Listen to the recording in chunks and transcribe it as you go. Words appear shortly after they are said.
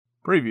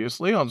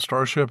Previously on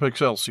Starship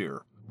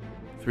Excelsior.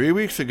 3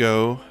 weeks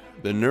ago,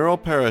 the neural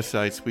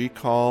parasites we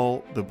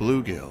call the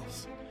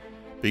bluegills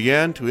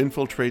began to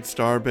infiltrate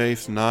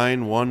Starbase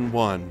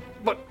 911.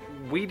 But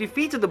we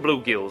defeated the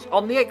bluegills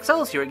on the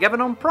Excelsior at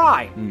Gevenon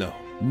Prime. No.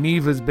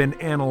 Neva's been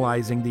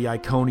analyzing the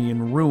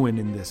Iconian ruin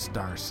in this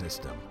star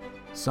system.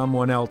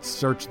 Someone else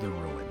searched the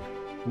ruin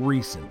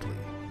recently,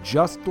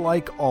 just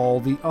like all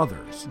the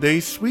others. They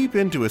sweep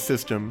into a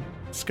system,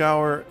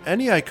 scour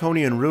any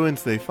Iconian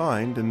ruins they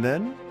find, and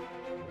then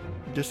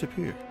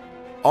disappear.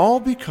 All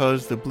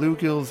because the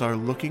bluegills are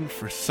looking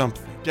for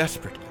something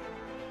desperately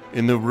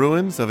in the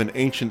ruins of an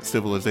ancient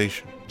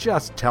civilization.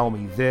 Just tell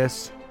me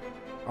this.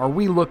 Are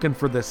we looking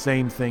for the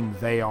same thing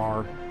they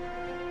are?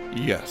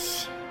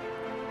 Yes,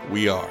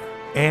 we are.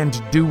 And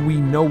do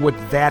we know what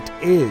that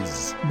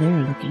is?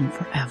 They're looking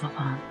for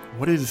Avalon.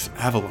 What is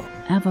Avalon?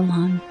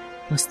 Avalon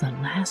was the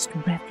last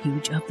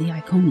refuge of the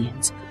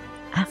Iconians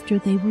after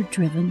they were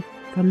driven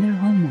from their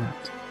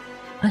homeworld.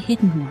 A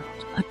hidden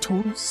world, a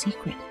total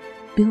secret,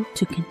 built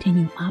to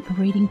continue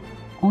operating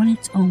on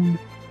its own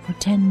for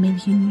 10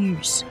 million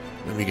years.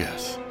 Let me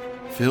guess.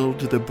 Filled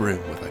to the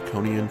brim with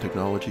Iconian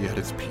technology at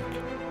its peak.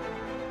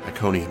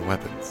 Iconian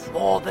weapons.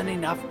 More than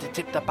enough to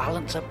tip the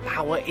balance of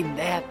power in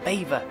their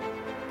favor.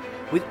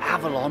 With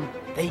Avalon,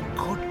 they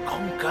could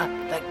conquer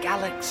the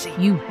galaxy.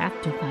 You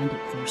have to find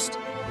it first.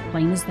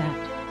 Plain as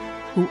that.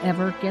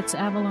 Whoever gets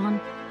Avalon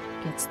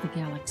gets the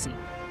galaxy.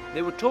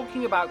 They were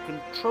talking about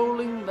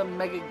controlling the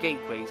mega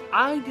gateways.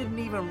 I didn't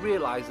even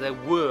realize there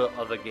were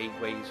other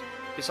gateways,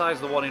 besides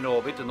the one in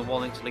orbit and the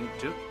one it's linked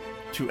to.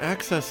 To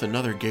access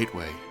another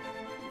gateway,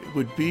 it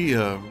would be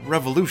a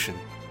revolution.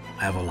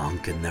 Avalon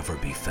can never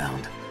be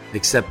found,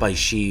 except by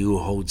she who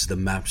holds the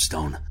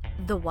Mapstone.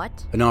 The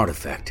what? An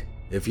artifact.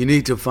 If you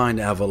need to find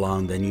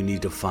Avalon, then you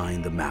need to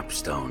find the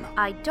Mapstone.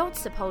 I don't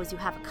suppose you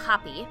have a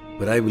copy.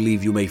 But I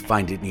believe you may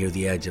find it near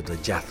the edge of the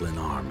Jathlin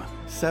Arm.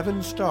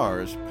 7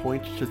 stars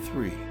point to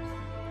 3.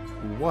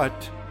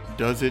 What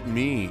does it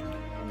mean?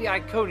 The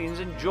Iconians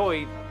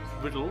enjoy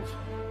riddles.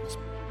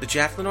 The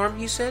Jathlin Arm,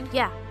 you said?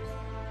 Yeah,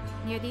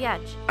 near the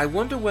edge. I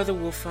wonder whether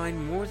we'll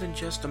find more than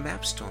just a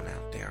mapstone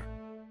out there.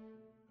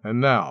 And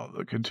now,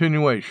 the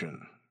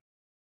continuation.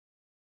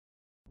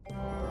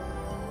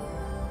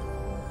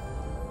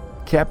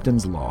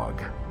 Captain's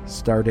log.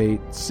 Stardate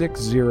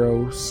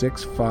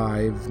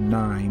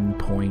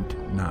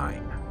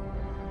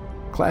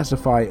 60659.9.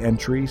 Classify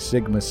entry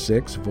Sigma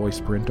 6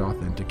 voice print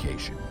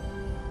authentication.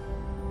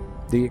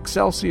 The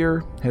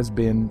Excelsior has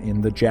been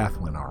in the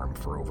Jathlin Arm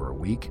for over a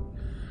week.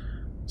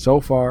 So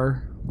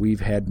far,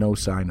 we've had no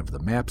sign of the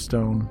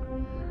Mapstone,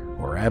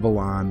 or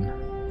Avalon,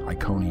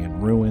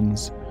 Iconian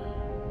ruins,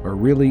 or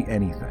really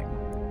anything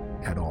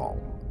at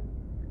all.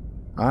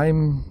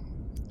 I'm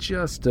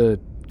just a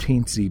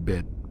teensy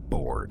bit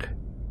bored.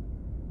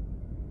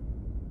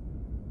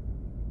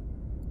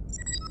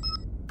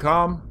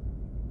 Come.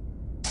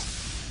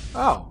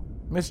 Oh,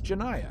 Miss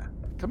Janaya,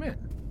 come in.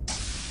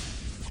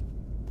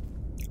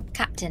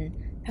 Captain,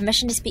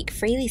 permission to speak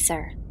freely,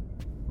 sir.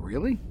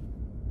 Really?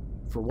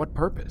 For what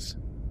purpose?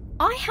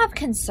 I have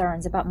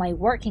concerns about my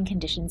working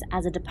conditions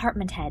as a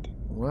department head.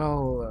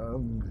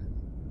 Well,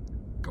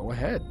 go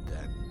ahead,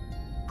 then.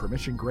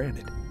 Permission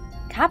granted.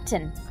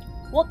 Captain,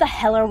 what the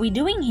hell are we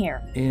doing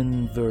here?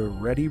 In the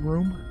ready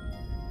room?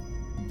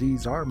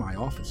 These are my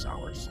office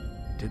hours.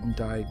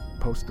 Didn't I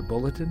post the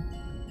bulletin?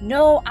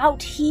 No,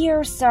 out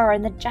here, sir,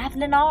 in the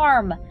Jathlin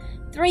Arm.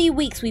 3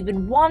 weeks we've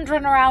been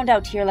wandering around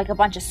out here like a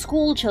bunch of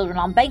school children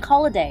on bank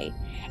holiday.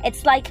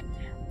 It's like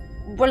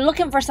we're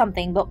looking for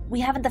something, but we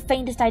haven't the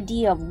faintest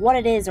idea of what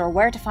it is or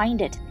where to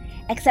find it.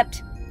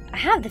 Except, I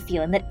have the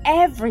feeling that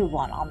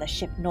everyone on the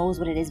ship knows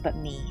what it is but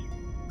me.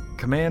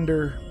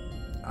 Commander,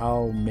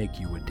 I'll make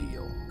you a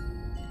deal.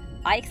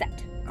 I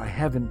accept. I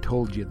haven't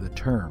told you the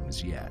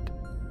terms yet.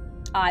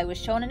 I was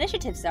shown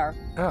initiative, sir.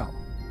 Oh,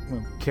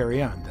 well,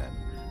 carry on then.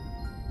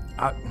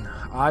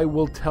 I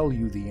will tell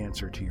you the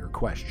answer to your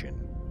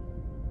question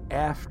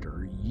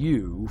after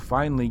you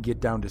finally get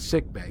down to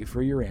sickbay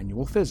for your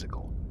annual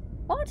physical.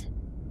 What?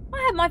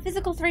 I had my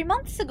physical 3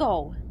 months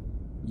ago.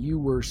 You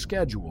were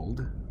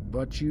scheduled,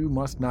 but you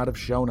must not have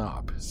shown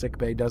up.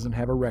 Sickbay doesn't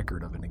have a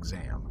record of an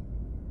exam.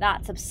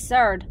 That's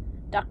absurd.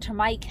 Dr.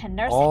 Mike and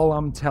nursing... All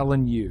I'm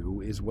telling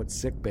you is what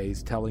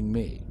sickbay's telling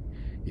me.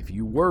 If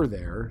you were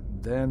there,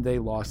 then they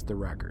lost the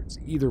records.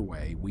 Either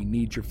way, we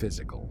need your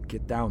physical.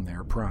 Get down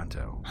there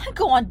pronto. I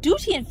go on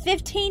duty in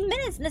 15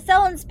 minutes and a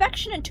cell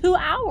inspection in 2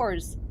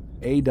 hours.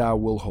 Ada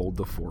will hold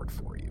the fort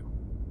for you.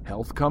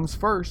 Health comes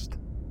first.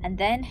 And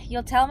then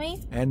you'll tell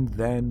me? And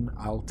then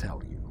I'll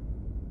tell you.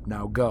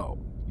 Now go.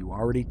 You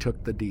already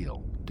took the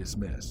deal.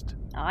 Dismissed.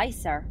 Aye,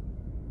 sir.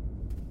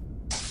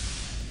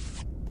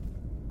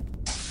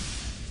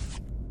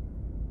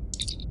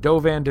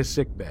 Dovan to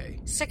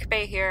sickbay.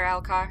 Sickbay here,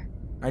 Alcar.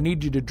 I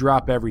need you to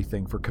drop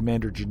everything for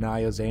Commander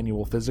Janaya's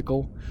annual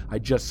physical. I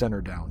just sent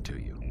her down to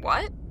you.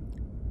 What?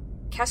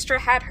 Kestra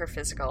had her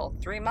physical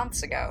 3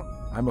 months ago.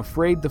 I'm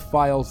afraid the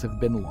files have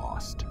been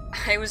lost.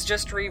 I was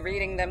just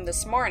rereading them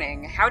this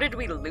morning. How did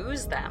we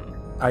lose them?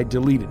 I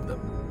deleted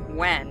them.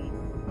 When?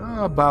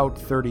 About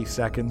 30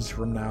 seconds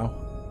from now.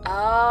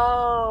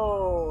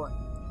 Oh.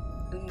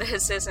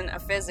 This isn't a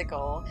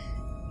physical.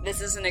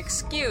 This is an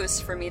excuse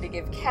for me to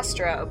give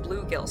Kestra a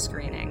bluegill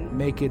screening.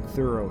 Make it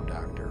thorough,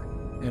 Doctor.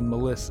 And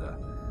Melissa,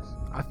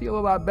 I feel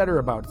a lot better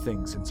about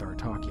things since our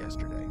talk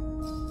yesterday.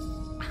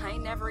 I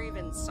never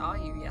even saw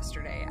you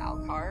yesterday,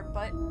 Alcar,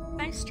 but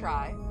nice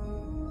try.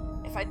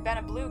 If I'd been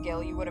a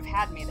bluegill, you would have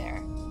had me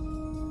there.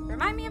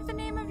 Remind me of the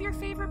name of your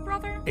favorite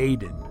brother?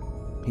 Aiden.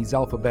 He's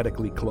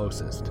alphabetically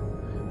closest,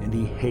 and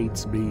he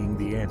hates being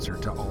the answer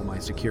to all my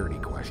security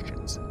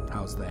questions.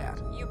 How's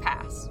that? You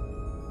pass.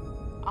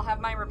 I'll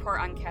have my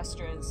report on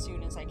Kestra as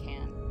soon as I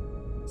can.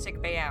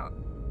 Sick bay out.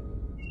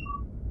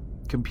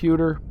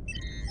 Computer,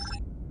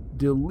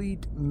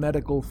 delete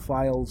medical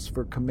files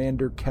for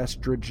Commander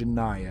Kestra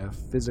Janaya,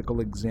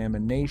 physical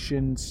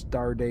examination,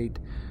 stardate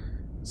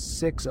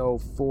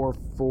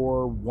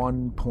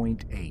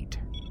 60441.8.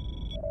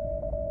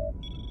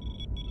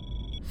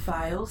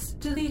 Files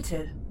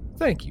deleted.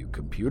 Thank you,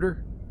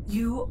 computer.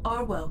 You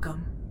are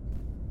welcome.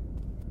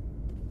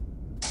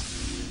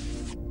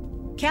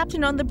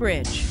 Captain on the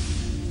bridge.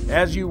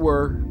 As you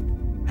were.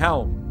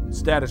 Helm,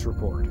 status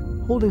report.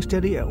 Holding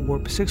steady at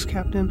Warp 6,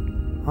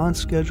 Captain. On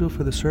schedule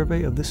for the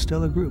survey of this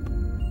stellar group.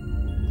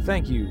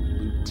 Thank you,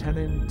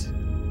 Lieutenant...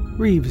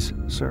 Reeves,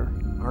 sir.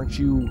 Aren't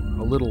you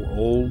a little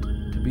old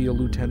to be a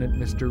lieutenant,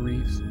 Mr.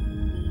 Reeves?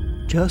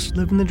 Just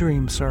living the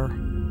dream, sir.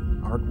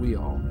 Aren't we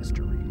all,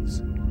 Mr.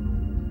 Reeves?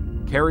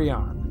 Carry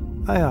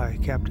on. Aye, aye,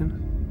 Captain.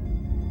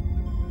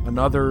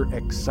 Another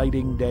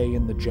exciting day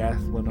in the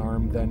Jathlin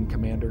Arm, then,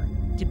 Commander?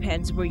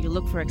 Depends where you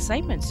look for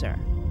excitement, sir.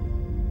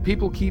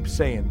 People keep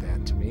saying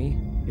that to me.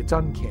 It's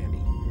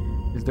uncanny.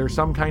 Is there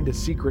some kind of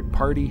secret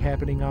party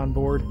happening on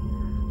board?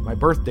 My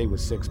birthday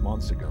was 6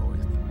 months ago,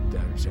 if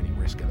there's any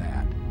risk of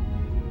that.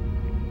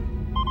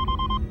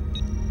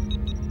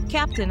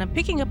 Captain, I'm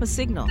picking up a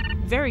signal.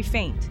 Very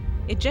faint.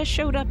 It just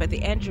showed up at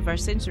the edge of our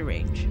sensor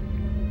range.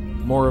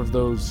 More of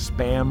those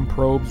spam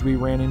probes we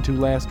ran into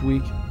last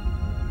week?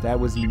 That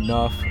was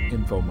enough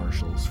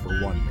infomercials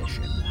for one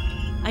mission.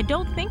 I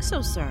don't think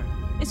so, sir.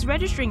 It's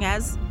registering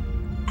as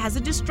a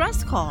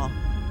distress call.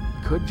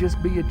 Could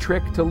just be a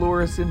trick to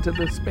lure us into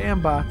the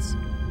spam bots.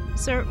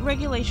 Sir,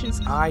 regulations...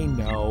 I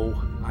know.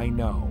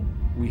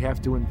 We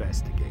have to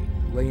investigate.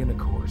 Lay in a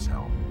course,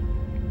 Helm.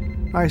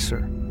 Aye,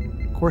 sir.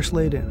 Course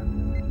laid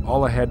in.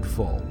 All ahead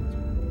full.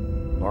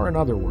 Or in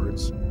other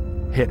words,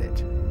 hit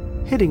it.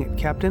 Hitting it,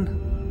 Captain.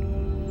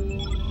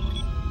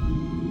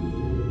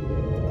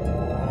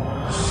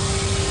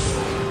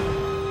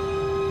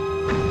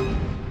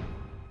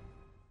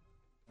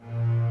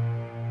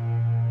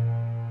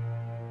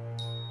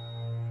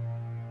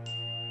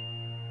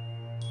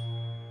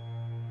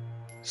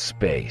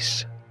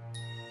 Space,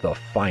 the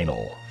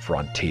final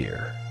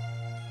frontier.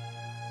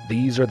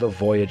 These are the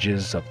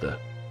voyages of the...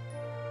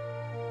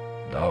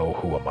 Oh,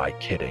 who am I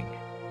kidding?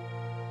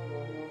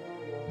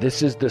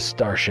 This is the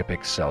Starship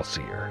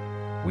Excelsior.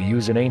 We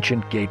use an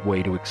ancient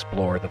gateway to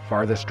explore the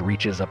farthest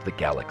reaches of the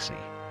galaxy.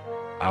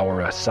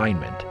 Our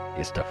assignment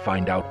is to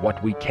find out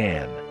what we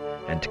can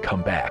and to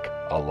come back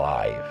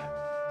alive.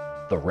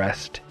 The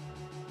rest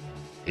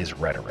is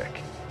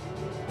rhetoric.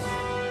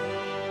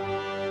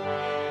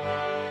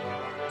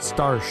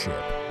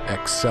 Starship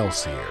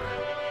Excelsior,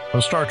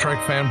 a Star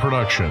Trek fan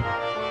production.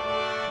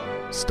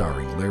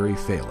 Starring Larry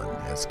Phelan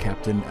as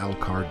Captain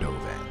Alcar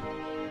Dovan.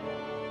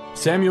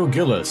 Samuel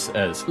Gillis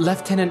as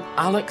Lieutenant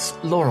Alex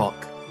Lorok.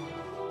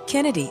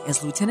 Kennedy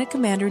as Lieutenant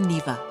Commander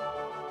Neva.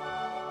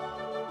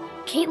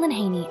 Caitlin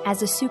Haney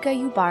as Asuka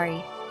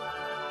Yubari.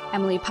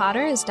 Emily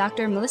Potter as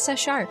Dr. Melissa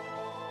Sharp.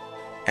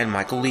 And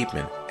Michael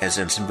Liebman as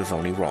Ensign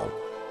Bivoni Roll.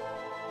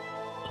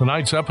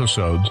 Tonight's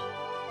episodes,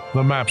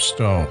 The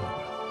Mapstone.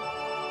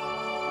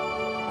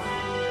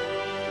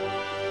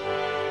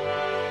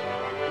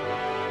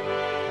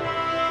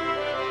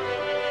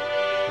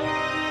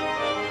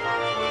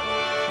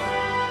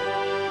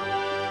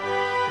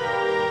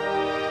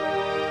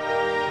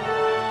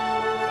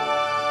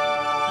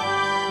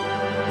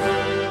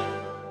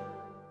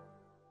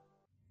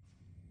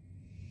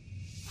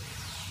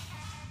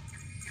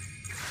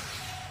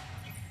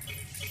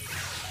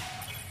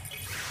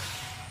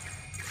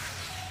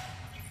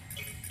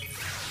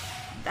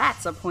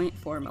 That's a point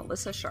for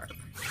Melissa Sharp.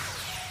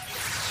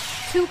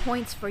 2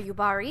 points for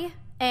Yubari,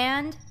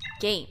 and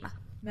game.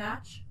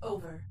 Match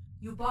over.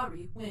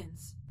 Yubari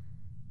wins.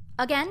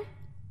 Again?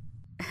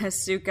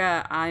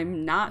 Asuka,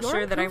 I'm not You're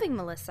sure that improving,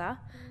 Melissa.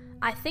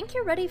 I think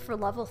you're ready for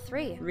level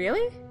 3.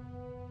 Really?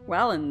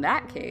 Well, in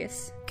that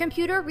case...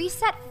 Computer,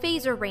 reset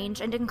phaser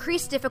range and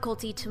increase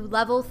difficulty to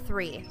level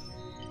 3.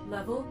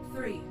 Level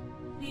 3.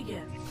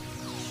 Begin.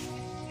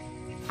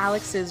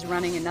 Alex is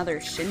running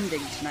another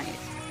shindig tonight.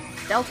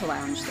 Delta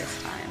Lounge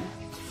this time.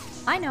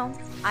 I know.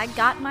 I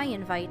got my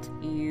invite.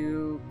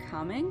 You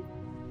coming?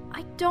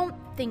 I don't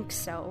think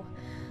so.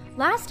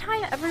 Last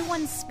time,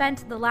 everyone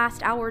spent the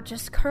last hour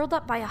just curled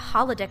up by a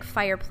holodeck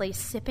fireplace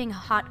sipping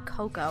hot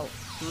cocoa.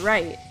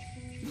 Right.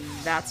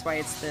 That's why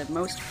it's the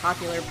most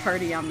popular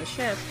party on the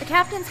ship. The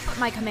captain's put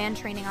my command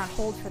training on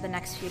hold for the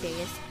next few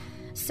days,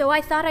 so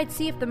I thought I'd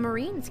see if the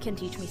Marines can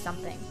teach me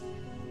something.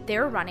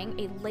 They're running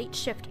a late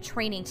shift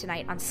training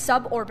tonight on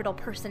suborbital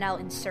personnel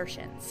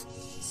insertions.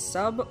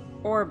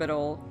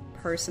 Suborbital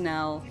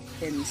personnel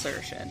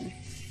insertion.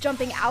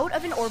 Jumping out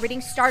of an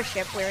orbiting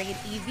starship wearing an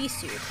EV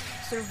suit,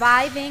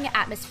 surviving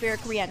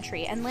atmospheric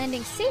re-entry, and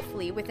landing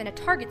safely within a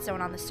target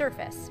zone on the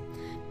surface.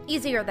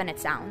 Easier than it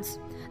sounds.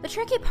 The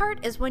tricky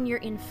part is when you're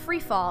in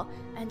freefall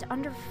and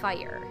under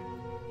fire.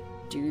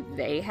 Do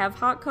they have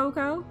hot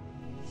cocoa?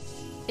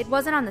 It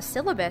wasn't on the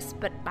syllabus,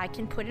 but I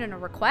can put in a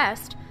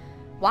request.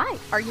 Why?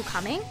 Are you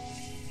coming?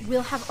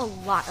 We'll have a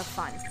lot of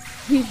fun.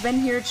 We've been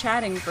here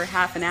chatting for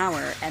half an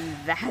hour, and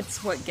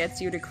that's what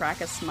gets you to crack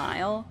a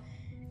smile?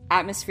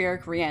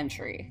 Atmospheric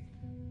re-entry.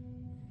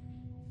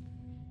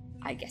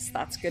 I guess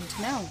that's good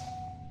to know.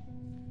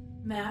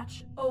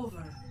 Match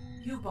over.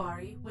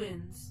 Yubari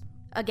wins.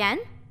 Again?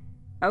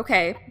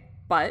 Okay,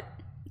 but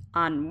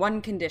on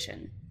one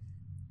condition.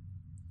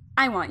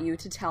 I want you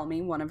to tell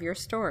me one of your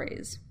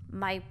stories.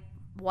 My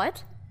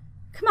what?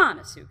 Come on,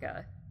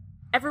 Asuka.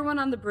 Everyone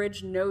on the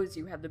bridge knows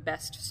you have the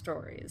best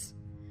stories.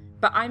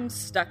 But I'm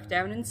stuck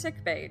down in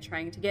sickbay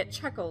trying to get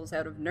chuckles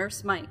out of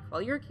Nurse Mike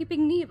while you're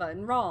keeping Neva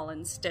and Rawl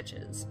in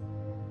stitches.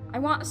 I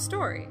want a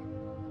story.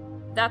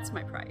 That's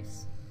my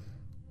price.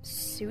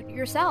 Suit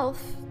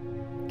yourself.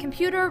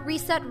 Computer,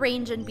 reset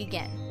range and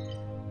begin.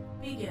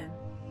 Begin.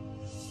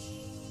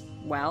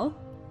 Well?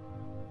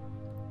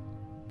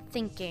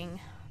 Thinking.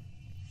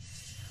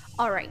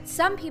 Alright,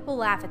 some people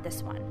laugh at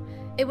this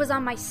one. It was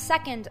on my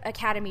second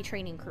Academy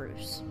training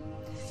cruise.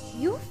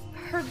 You've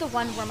heard the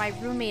one where my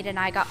roommate and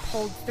I got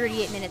pulled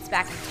 38 minutes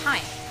back in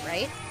time,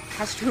 right?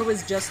 Astra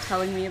was just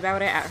telling me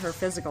about it at her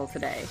physical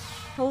today.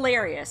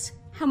 Hilarious.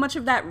 How much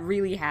of that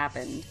really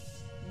happened?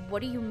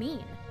 What do you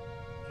mean?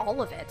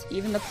 All of it.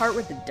 Even the part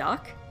with the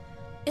duck?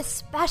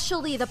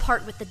 Especially the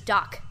part with the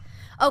duck.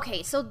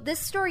 Okay, so this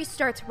story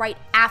starts right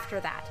after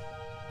that.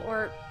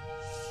 Or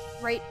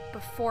right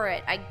before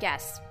it, I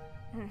guess.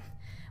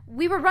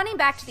 We were running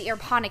back to the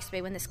aeroponics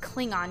bay when this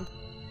Klingon...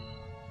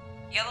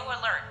 Yellow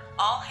alert.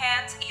 All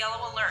hands,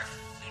 yellow alert.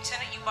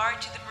 Lieutenant Yubari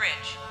to the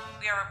bridge.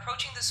 We are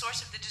approaching the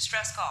source of the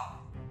distress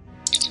call.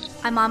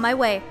 I'm on my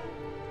way.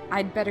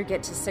 I'd better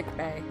get to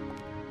sickbay.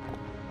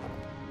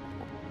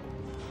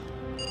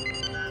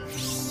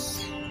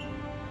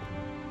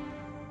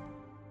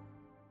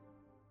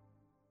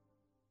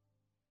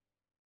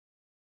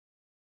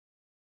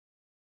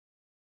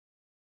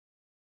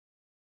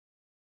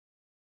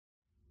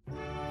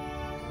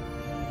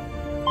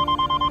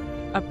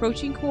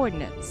 Approaching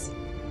coordinates.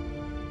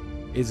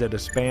 Is it a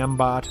spam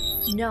bot?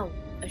 No,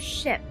 a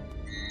ship.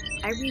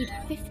 I read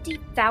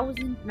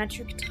 50,000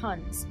 metric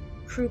tons.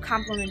 Crew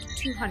complement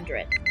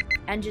 200.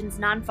 Engines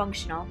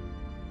non-functional.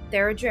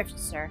 They're adrift,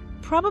 sir.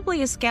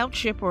 Probably a scout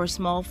ship or a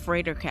small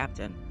freighter,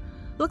 Captain.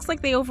 Looks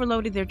like they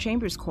overloaded their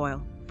chambers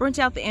coil, burnt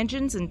out the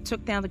engines, and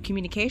took down the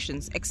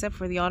communications, except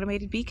for the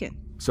automated beacon.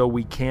 So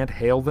we can't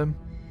hail them?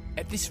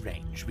 At this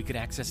range, we could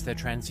access their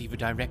transceiver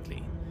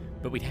directly,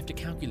 but we'd have to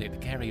calculate the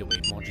carrier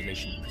wave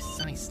modulation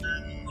precisely.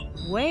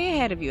 Way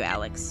ahead of you,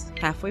 Alex.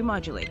 Halfway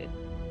modulated.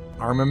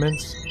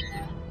 Armaments?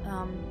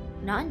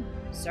 None,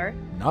 sir.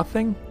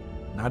 Nothing?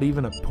 Not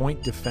even a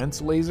point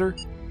defense laser?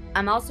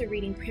 I'm also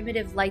reading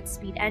primitive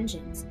light-speed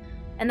engines,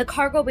 and the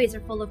cargo bays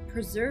are full of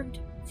preserved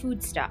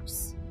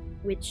foodstuffs,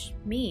 which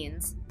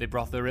means... They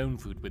brought their own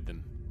food with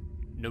them.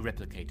 No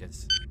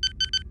replicators.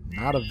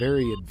 Not a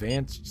very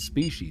advanced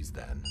species,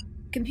 then.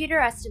 Computer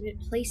estimate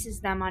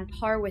places them on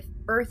par with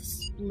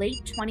Earth's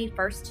late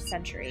 21st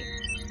century.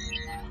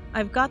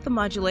 I've got the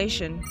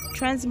modulation,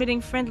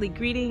 transmitting friendly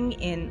greeting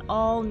in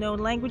all known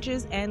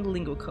languages and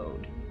lingo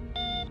code.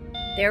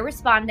 They're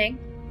responding.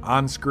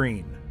 On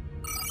screen.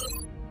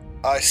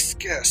 I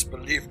scarce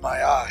believe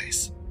my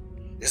eyes.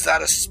 Is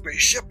that a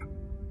spaceship?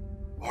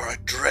 Or a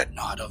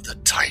dreadnought of the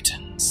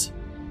Titans?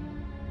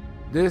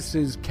 This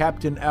is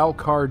Captain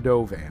Alcar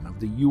Dovan of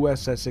the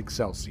USS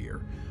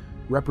Excelsior,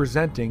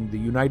 representing the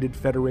United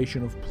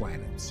Federation of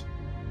Planets.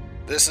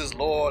 This is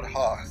Lord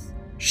Hearth,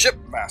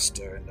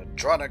 shipmaster in the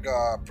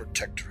Dranagar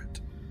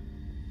Protectorate.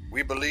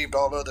 We believed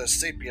all other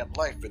sapient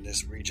life in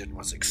this region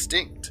was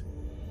extinct.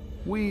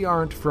 We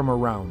aren't from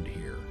around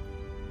here.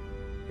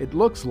 It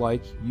looks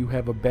like you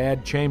have a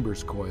bad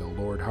chambers coil,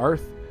 Lord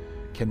Hearth.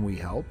 Can we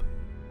help?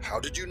 How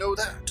did you know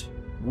that?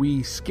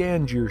 We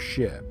scanned your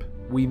ship.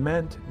 We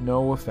meant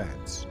no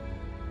offense.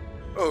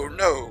 Oh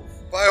no,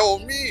 by all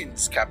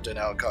means, Captain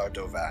Alcar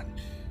Dovan.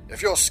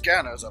 If your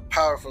scanners are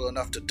powerful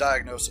enough to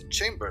diagnose a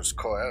chambers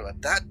coil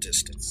at that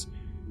distance,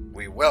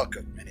 we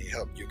welcome any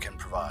help you can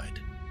provide.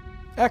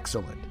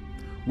 Excellent.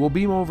 We'll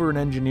beam over an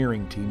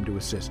engineering team to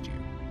assist you.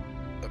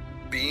 A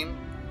beam?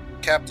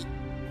 Captain,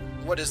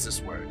 what is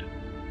this word?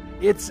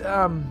 It's,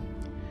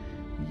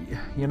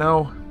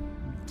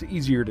 it's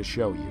easier to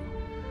show you.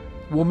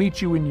 We'll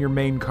meet you in your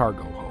main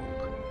cargo hold.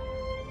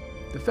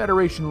 The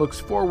Federation looks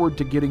forward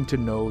to getting to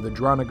know the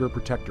Dranagar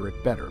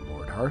Protectorate better,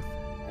 Lord Hearth.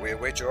 We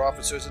await your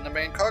officers in the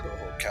main cargo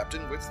hold,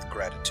 Captain, with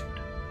gratitude.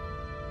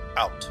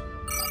 out.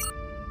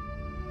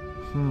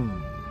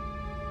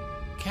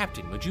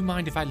 Captain, would you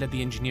mind if I led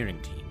the engineering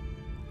team?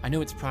 I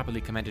know it's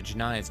probably Commander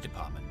Janiah's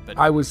department, but...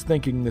 I was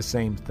thinking the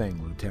same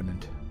thing,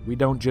 Lieutenant. We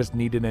don't just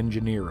need an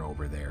engineer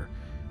over there.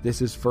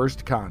 This is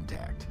first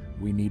contact.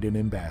 We need an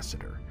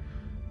ambassador.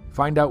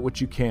 Find out what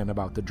you can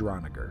about the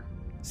Droniger.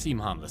 Seem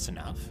harmless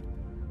enough.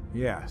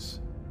 Yes,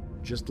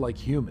 just like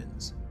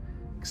humans,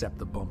 except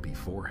the bumpy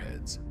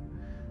foreheads.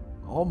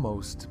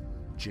 Almost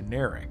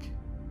generic.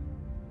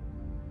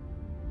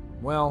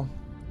 Well,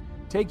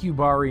 take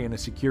Yubari and a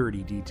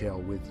security detail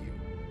with you,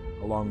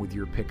 along with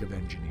your pick of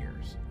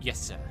engineers. Yes,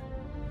 sir.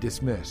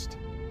 Dismissed.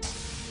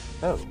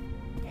 Oh,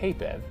 hey,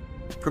 Bev.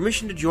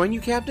 Permission to join you,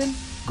 Captain?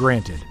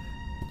 Granted,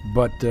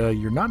 but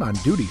you're not on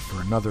duty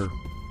for another...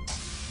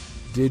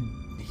 Did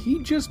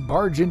he just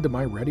barge into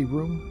my ready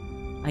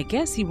room? I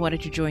guess he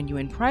wanted to join you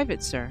in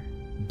private, sir.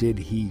 Did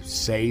he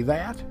say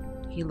that?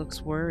 He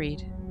looks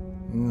worried.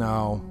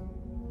 No.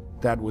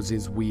 That was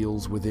his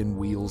wheels within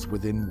wheels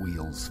within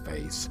wheels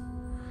face.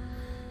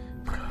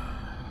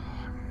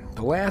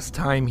 The last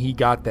time he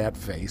got that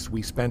face,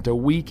 we spent a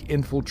week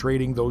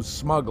infiltrating those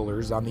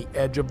smugglers on the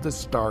edge of the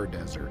Star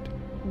Desert.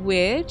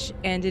 Which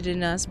ended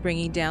in us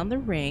bringing down the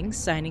ring,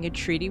 signing a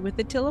treaty with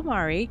the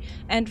Tilamari,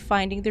 and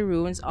finding the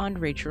ruins on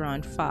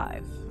Racheron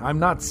 5. I'm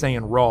not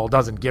saying Rawl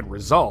doesn't get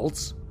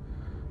results,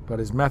 but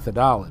his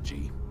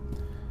methodology...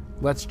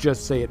 Let's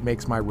just say it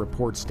makes my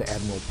reports to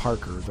Admiral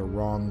Parker the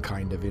wrong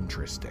kind of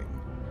interesting.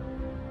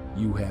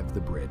 You have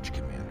the bridge,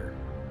 Commander.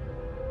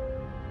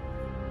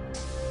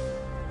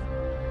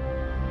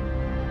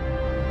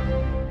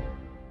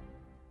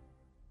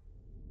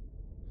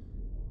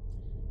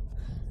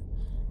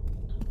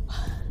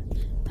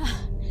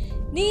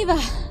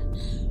 Neva!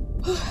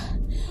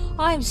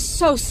 I'm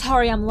so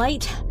sorry I'm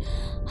late.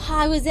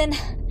 I was in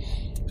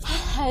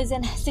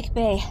sick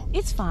bay.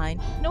 It's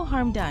fine. No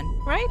harm done,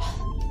 right?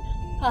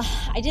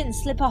 I didn't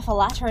slip off a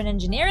ladder in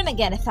engineering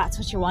again, if that's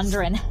what you're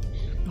wondering.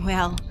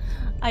 Well,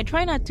 I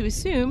try not to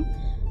assume,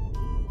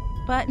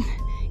 but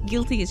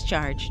guilty is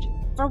charged.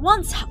 For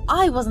once,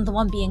 I wasn't the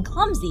one being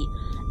clumsy.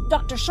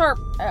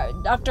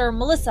 Dr.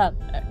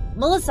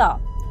 Melissa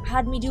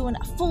had me doing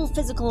a full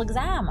physical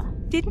exam.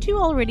 Didn't you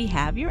already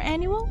have your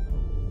annual?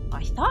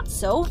 I thought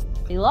so.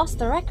 They lost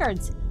the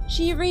records.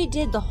 She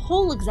redid the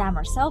whole exam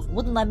herself,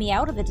 wouldn't let me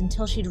out of it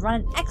until she'd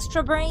run an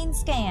extra brain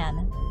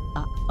scan.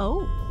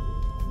 Oh.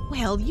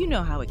 Well, you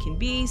know how it can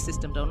be.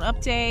 System don't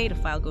update, a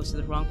file goes to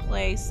the wrong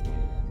place.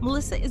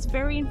 Melissa is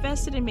very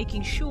invested in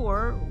making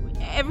sure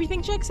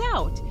everything checks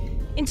out.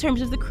 In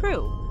terms of the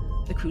crew.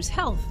 The crew's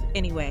health,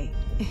 anyway.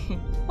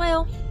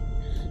 Well,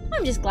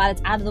 I'm just glad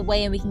it's out of the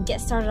way and we can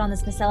get started on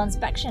this nacelle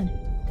inspection.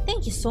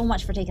 Thank you so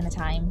much for taking the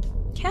time.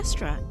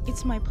 Kestra,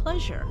 it's my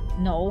pleasure.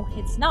 No,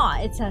 it's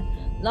not. It's a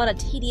lot of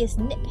tedious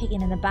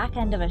nitpicking in the back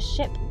end of a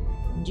ship.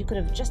 And you could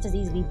have just as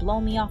easily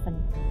blown me off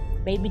and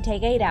made me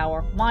take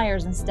 8-hour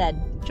Myers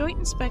instead. Joint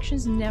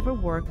inspections never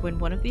work when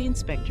one of the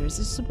inspectors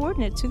is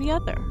subordinate to the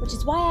other. Which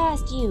is why I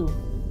asked you.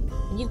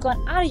 And you've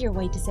gone out of your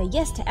way to say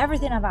yes to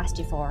everything I've asked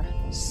you for.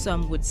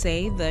 Some would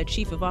say the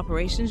Chief of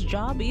Operations'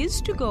 job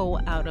is to go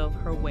out of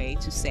her way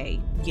to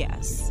say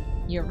yes.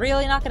 You're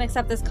really not going to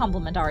accept this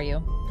compliment, are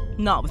you?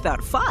 Not without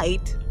a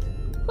fight.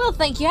 Well,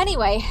 thank you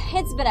anyway.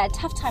 It's been a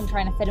tough time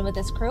trying to fit in with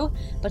this crew,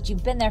 but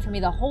you've been there for me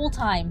the whole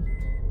time.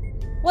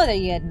 Whether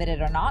you admit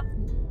it or not.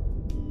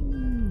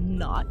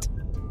 Not.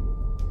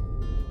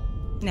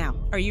 Now,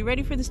 are you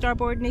ready for the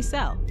starboard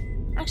nacelle?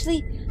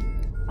 Actually,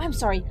 I'm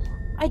sorry.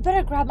 I'd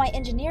better grab my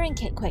engineering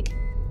kit quick.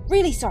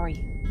 Really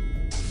sorry.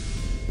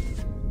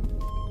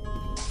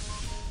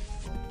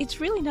 It's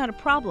really not a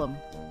problem.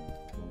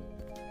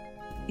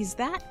 Is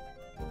that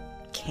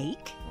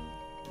cake?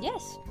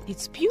 Yes.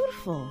 It's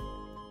beautiful.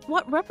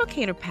 What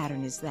replicator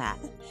pattern is that?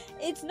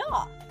 It's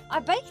not. I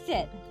baked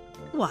it.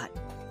 What?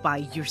 By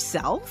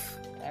yourself?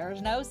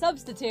 There's no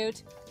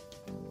substitute.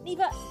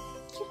 Neva,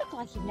 you look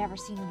like you've never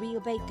seen real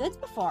baked goods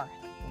before.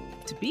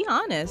 To be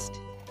honest,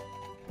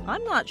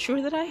 I'm not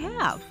sure that I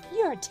have.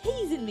 You're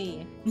teasing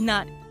me.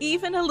 Not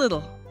even a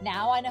little.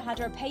 Now I know how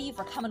to repay you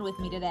for coming with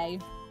me today.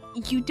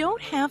 You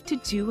don't have to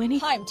do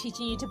anything. I'm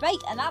teaching you to bake,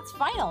 and that's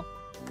final.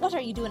 What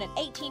are you doing at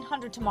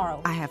 1800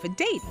 tomorrow? I have a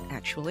date,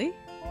 actually.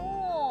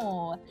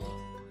 Oh,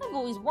 I've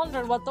always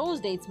wondered what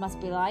those dates must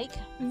be like.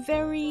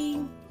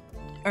 Very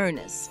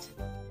earnest.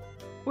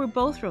 We're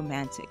both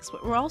romantics,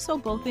 but we're also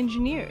both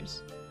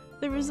engineers.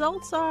 The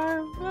results are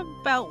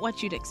about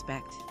what you'd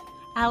expect.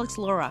 Alex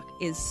Lorak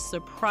is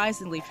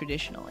surprisingly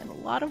traditional in a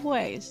lot of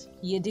ways.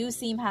 You do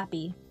seem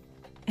happy.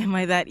 Am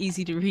I that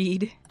easy to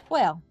read?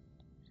 Well,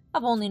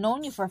 I've only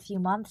known you for a few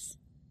months,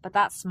 but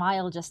that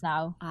smile just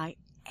now. I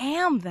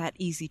am that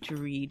easy to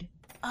read.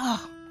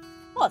 Oh,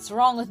 what's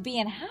wrong with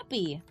being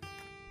happy?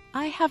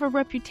 I have a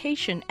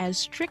reputation as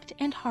strict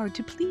and hard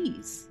to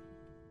please.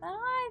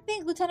 I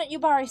think Lieutenant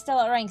Yubari still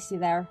outranks you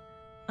there.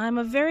 I'm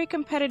a very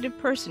competitive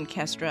person,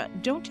 Kestra.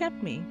 Don't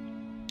tempt me.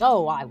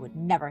 Oh, I would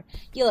never.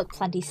 You look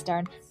plenty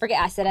stern.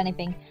 Forget I said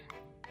anything.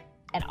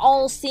 An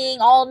all-seeing,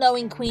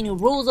 all-knowing queen who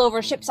rules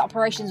over ship's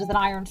operations with an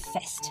iron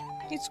fist.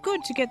 It's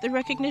good to get the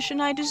recognition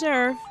I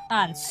deserve.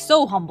 And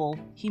so humble.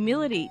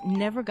 Humility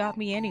never got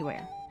me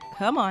anywhere.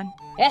 Come on.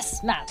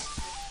 Yes, ma'am.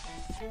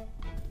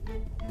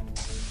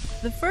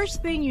 The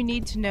first thing you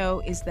need to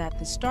know is that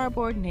the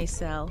starboard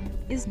nacelle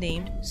is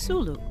named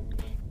Sulu.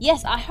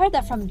 Yes, I heard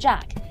that from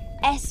Jack.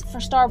 S for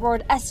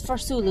starboard, S for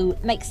Sulu.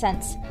 Makes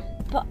sense.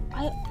 But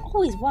I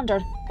always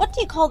wondered, what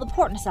do you call the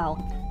port nacelle?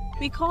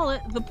 We call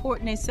it the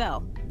port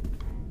nacelle.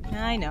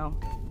 I know.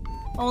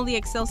 Only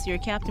Excelsior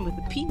captain with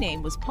the P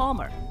name was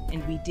Palmer,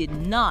 and we did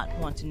not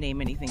want to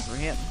name anything for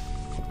him.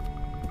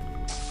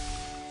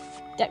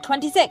 Deck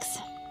 26.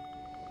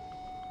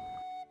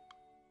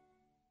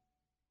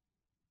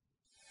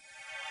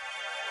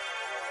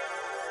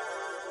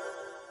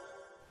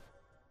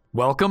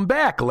 Welcome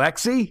back,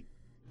 Lexi.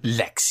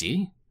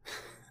 Lexi?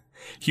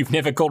 You've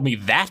never called me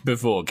that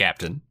before,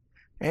 Captain.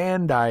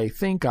 And I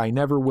think I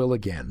never will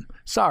again.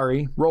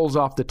 Sorry, rolls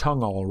off the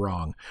tongue all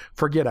wrong.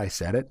 Forget I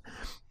said it.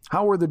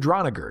 How are the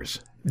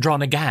Dronagers?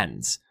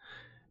 Dronagans?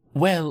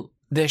 Well,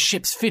 their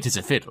ship's fit as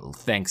a fiddle,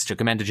 thanks to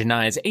Commander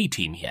Jania's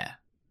A-team here.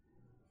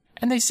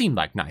 And they seem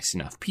like nice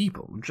enough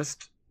people,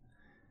 just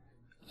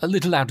a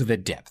little out of their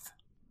depth.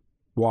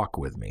 Walk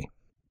with me.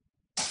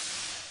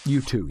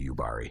 You too,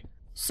 Yubari.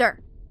 Sir.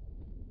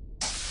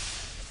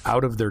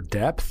 Out of their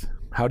depth?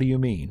 How do you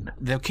mean?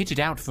 They're kitted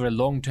out for a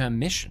long-term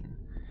mission.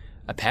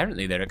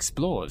 Apparently they're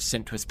explorers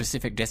sent to a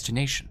specific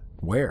destination.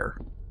 Where?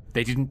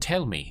 They didn't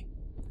tell me.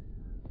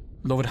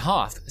 Lord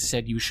Hearth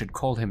said you should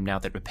call him now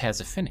that repairs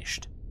are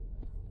finished.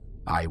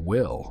 I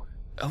will.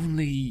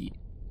 Only,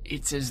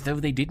 it's as though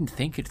they didn't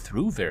think it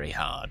through very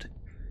hard.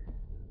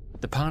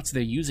 The parts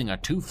they're using are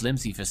too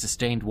flimsy for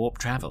sustained warp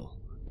travel.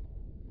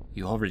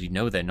 You already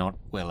know they're not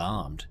well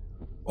armed.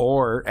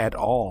 Or at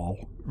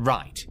all.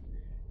 Right.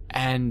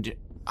 And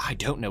I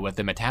don't know what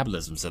their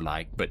metabolisms are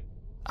like, but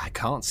I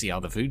can't see how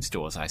the food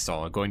stores I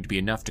saw are going to be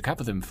enough to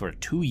cover them for a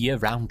 2-year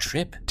round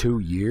trip. 2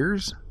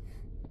 years?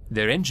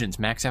 Their engines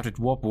max out at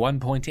warp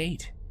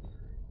 1.8.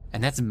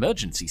 And that's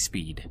emergency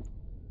speed.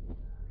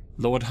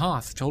 Lord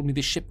Hearth told me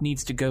the ship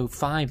needs to go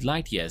 5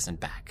 light years and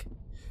back.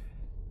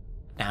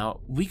 Now,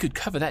 we could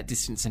cover that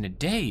distance in a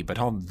day, but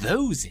on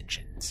those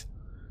engines...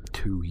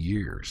 2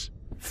 years.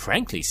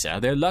 Frankly, sir,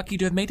 they're lucky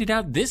to have made it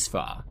out this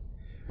far.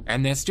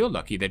 And they're still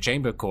lucky their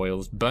chamber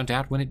coils burnt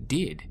out when it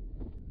did.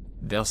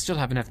 They'll still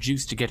have enough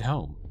juice to get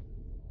home.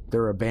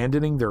 They're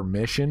abandoning their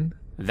mission?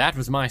 That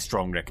was my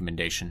strong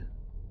recommendation.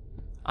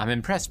 I'm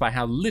impressed by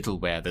how little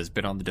wear there's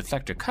been on the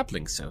deflector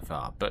coupling so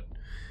far, but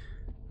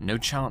no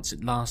chance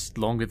it lasts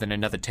longer than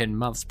another 10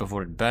 months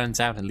before it burns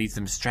out and leaves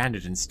them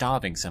stranded and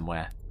starving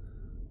somewhere.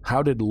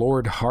 How did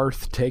Lord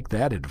Hearth take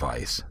that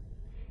advice?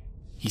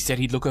 He said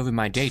he'd look over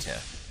my data,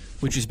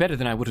 which is better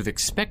than I would have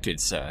expected,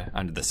 sir,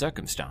 under the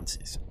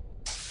circumstances.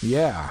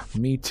 Yeah,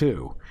 me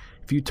too.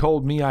 If you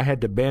told me I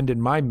had to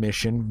abandon my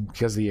mission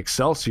because the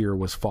Excelsior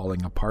was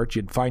falling apart,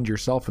 you'd find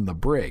yourself in the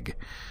brig.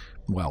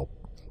 Well,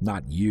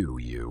 not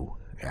you,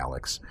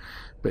 Alex,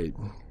 but...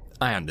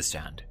 I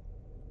understand.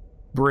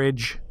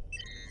 Bridge,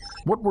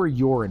 what were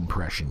your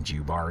impressions,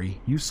 Yubari?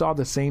 You saw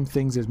the same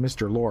things as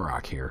Mr.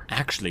 Lorak here.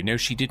 Actually, no,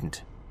 she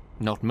didn't.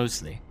 Not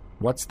mostly.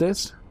 What's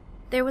this?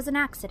 There was an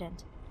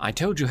accident. I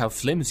told you how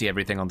flimsy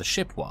everything on the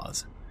ship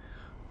was.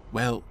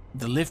 Well,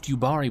 the lift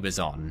Yubari was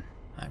on,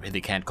 I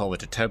really can't call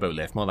it a turbo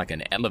lift, more like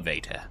an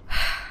elevator.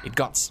 It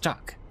got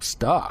stuck.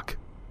 Stuck?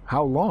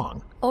 How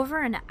long?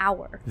 Over an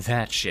hour.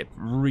 That ship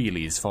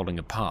really is falling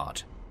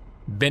apart.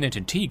 Bennett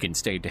and Tegan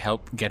stayed to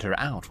help get her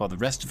out while the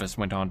rest of us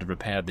went on to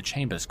repair the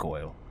chamber's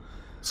coil.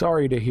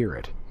 Sorry to hear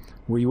it.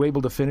 Were you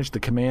able to finish the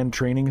command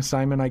training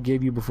assignment I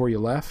gave you before you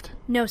left?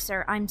 No,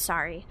 sir, I'm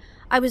sorry.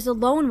 I was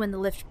alone when the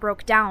lift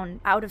broke down,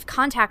 out of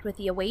contact with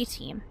the away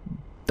team.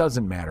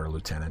 Doesn't matter,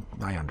 Lieutenant.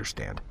 I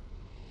understand.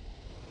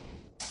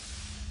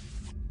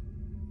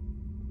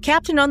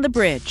 Captain on the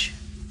bridge.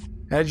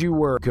 As you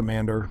were,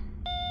 Commander.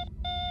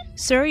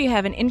 Sir, you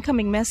have an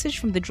incoming message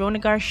from the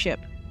Dronagar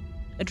ship.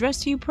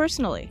 Addressed to you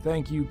personally.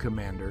 Thank you,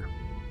 Commander.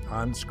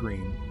 On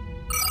screen.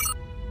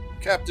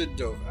 Captain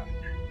Dovan,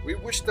 we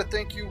wish to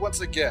thank you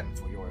once again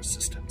for your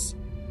assistance.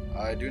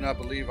 I do not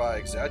believe I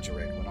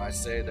exaggerate when I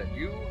say that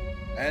you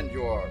and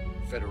your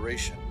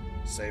Federation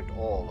saved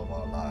all of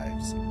our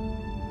lives.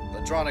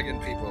 The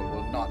Dronagan people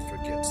will not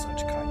forget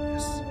such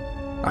kindness.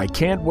 I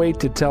can't wait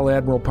to tell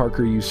Admiral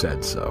Parker you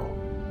said so.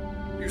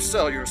 You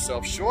sell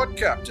yourself short,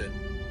 Captain.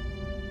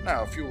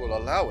 Now, if you will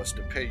allow us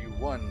to pay you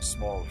one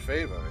small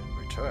favor in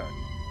return.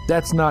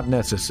 That's not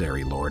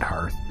necessary, Lord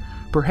Hearth.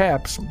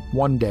 Perhaps,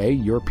 one day,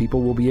 your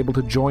people will be able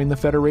to join the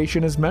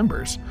Federation as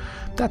members.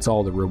 That's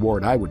all the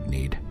reward I would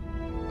need.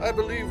 I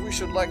believe we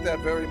should like that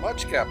very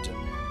much, Captain.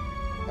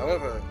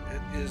 However,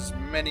 it is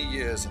many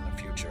years in the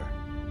future,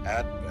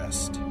 at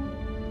best.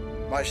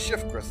 My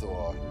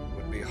Shifgrathor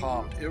would be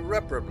harmed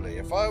irreparably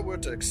if I were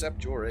to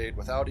accept your aid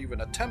without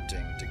even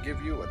attempting to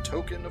give you a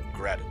token of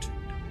gratitude.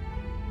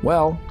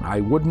 Well, I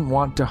wouldn't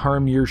want to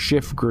harm your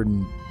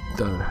Shithgreg...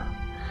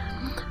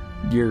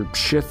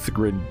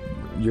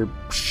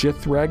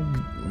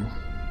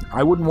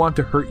 I wouldn't want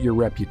to hurt your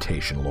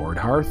reputation, Lord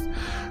Hearth,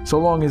 so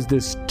long as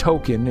this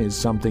token is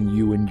something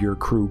you and your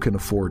crew can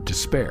afford to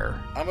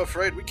spare. I'm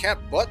afraid we can't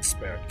but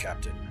spare it,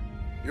 Captain.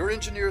 Your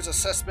engineer's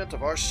assessment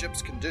of our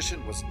ship's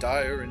condition was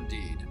dire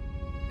indeed.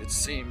 It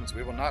seems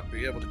we will not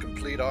be able to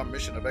complete our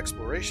mission of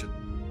exploration.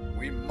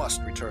 We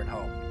must return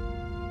home.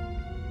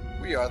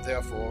 We are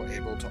therefore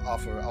able to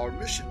offer our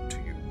mission to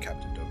you,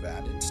 Captain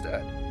Dovan,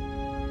 instead.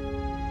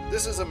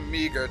 This is a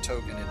meager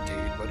token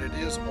indeed, but it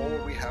is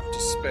all we have to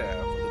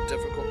spare for the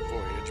difficult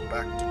voyage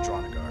back to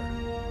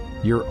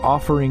Dronigar. You're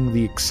offering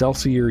the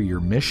Excelsior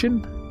your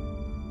mission?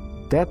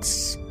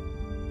 That's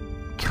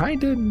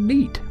kinda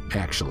neat,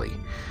 actually.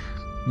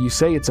 You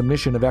say it's a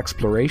mission of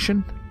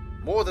exploration?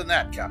 More than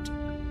that,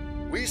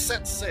 Captain. We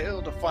set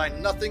sail to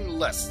find nothing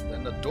less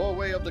than the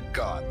doorway of the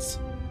gods.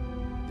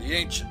 The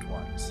Ancient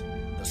Ones,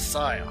 the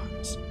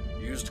Scions,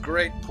 used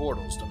great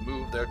portals to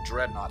move their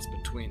dreadnoughts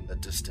between the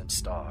distant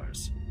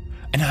stars.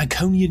 An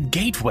Iconian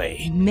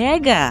gateway?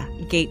 Mega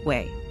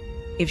gateway,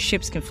 if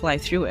ships can fly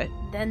through it.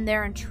 Then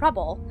they're in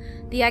trouble.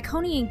 The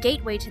Iconian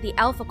gateway to the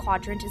Alpha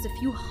Quadrant is a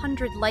few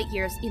hundred light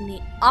years in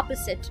the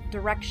opposite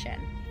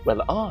direction.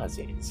 Well, ours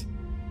is.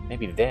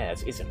 Maybe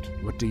theirs isn't.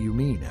 What do you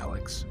mean,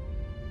 Alex?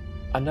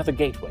 Another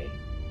gateway.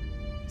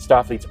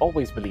 Starfleet's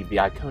always believed the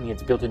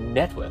Iconians built a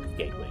network of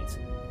gateways,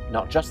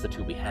 not just the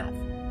two we have.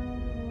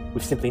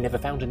 We've simply never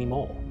found any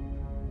more.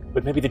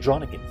 But maybe the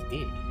Dronigans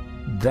did.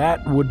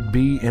 That would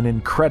be an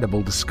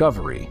incredible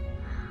discovery.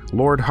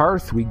 Lord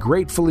Hearth, we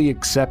gratefully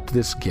accept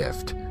this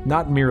gift,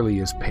 not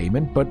merely as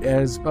payment, but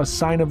as a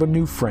sign of a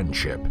new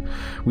friendship.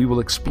 We will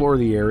explore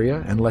the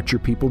area and let your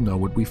people know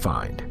what we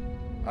find.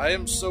 I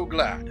am so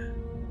glad.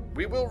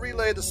 We will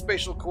relay the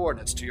spatial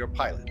coordinates to your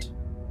pilot.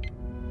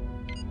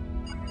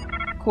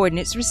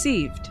 Coordinates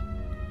received.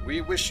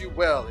 We wish you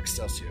well,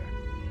 Excelsior.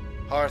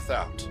 Hearth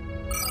out.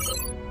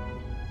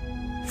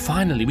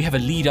 Finally, we have a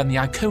lead on the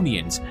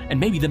Iconians, and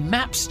maybe the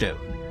Mapstone.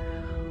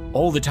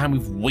 All the time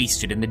we've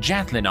wasted in the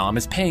Jathlin arm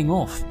is paying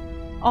off.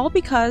 All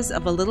because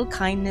of a little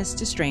kindness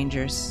to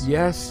strangers.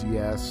 Yes,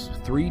 yes.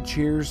 3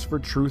 cheers for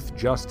truth,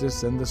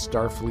 justice, and the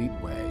Starfleet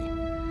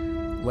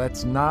way.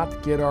 Let's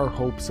not get our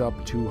hopes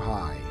up too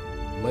high.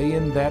 Lay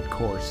in that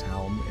course,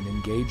 Helm, and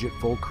engage at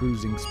full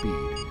cruising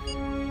speed.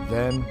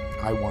 Then,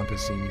 I want a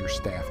senior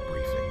staff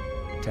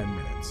briefing. 10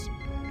 minutes.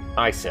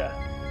 Aye, sir.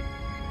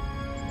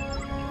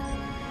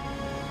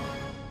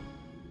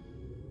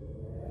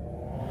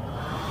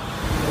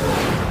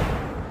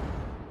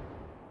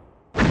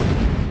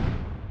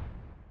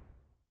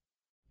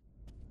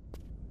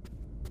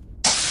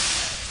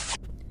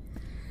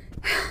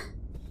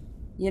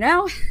 You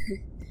know,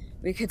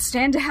 we could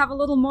stand to have a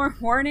little more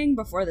warning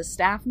before the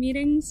staff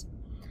meetings.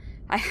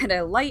 I had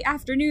a light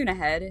afternoon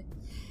ahead.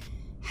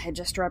 I had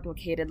just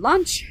replicated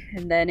lunch,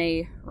 and then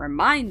a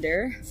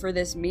reminder for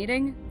this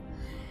meeting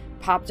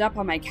popped up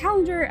on my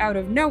calendar out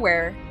of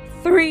nowhere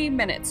 3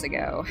 minutes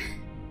ago.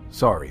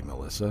 Sorry,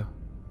 Melissa.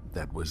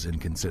 That was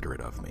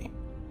inconsiderate of me.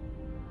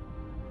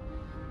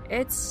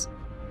 It's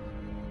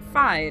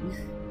fine.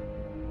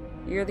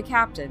 You're the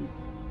captain.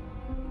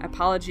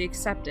 Apology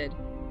accepted.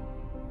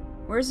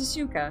 Where's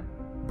Asuka?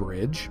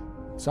 Bridge.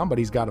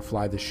 Somebody's got to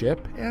fly the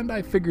ship, and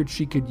I figured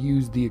she could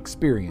use the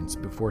experience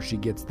before she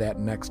gets that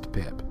next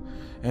pip.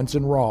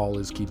 Ensign Rawl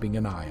is keeping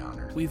an eye on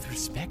her. With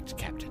respect,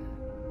 Captain.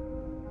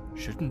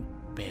 Shouldn't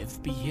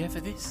Bev be here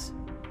for this?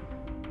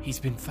 He's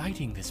been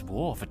fighting this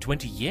war for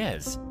 20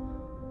 years.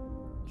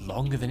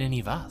 Longer than any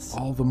of us.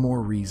 All the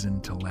more reason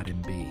to let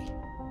him be.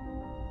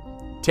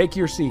 Take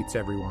your seats,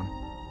 everyone.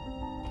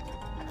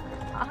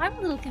 I'm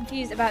a little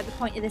confused about the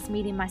point of this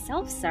meeting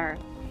myself, sir.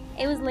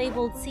 It was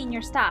labeled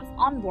Senior Staff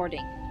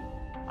Onboarding.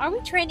 Are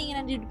we training in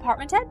a new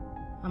department head?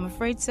 I'm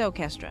afraid so,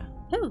 Kestra.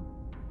 Who?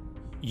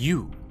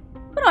 You.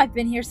 But I've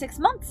been here 6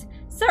 months.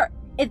 Sir,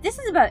 if this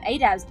is about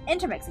Adau's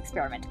intermix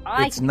experiment,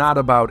 It's not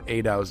about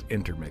Adau's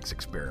intermix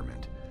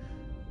experiment.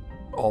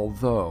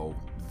 Although,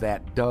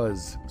 that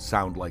does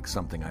sound like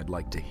something I'd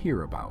like to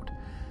hear about.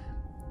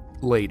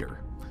 Later.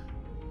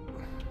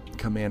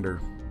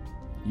 Commander,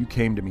 you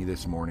came to me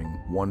this morning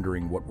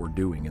wondering what we're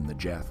doing in the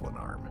Jathlin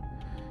arm.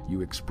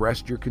 You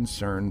expressed your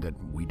concern that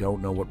we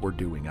don't know what we're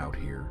doing out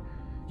here.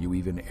 You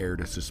even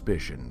aired a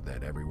suspicion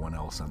that everyone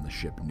else on the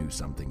ship knew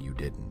something you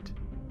didn't.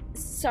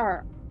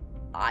 Sir,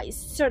 I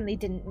certainly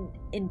didn't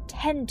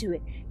intend to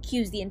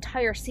accuse the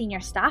entire senior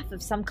staff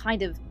of some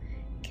kind of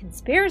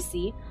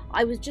conspiracy.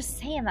 I was just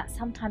saying that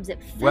sometimes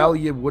it felt... Well,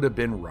 you would have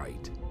been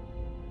right.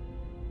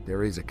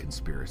 There is a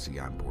conspiracy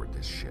on board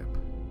this ship.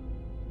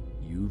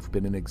 You've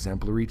been an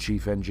exemplary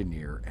chief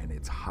engineer, and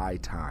it's high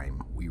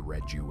time we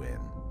read you in.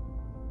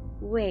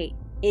 Wait,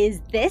 is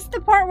this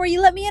the part where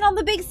you let me in on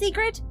the big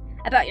secret?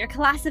 About your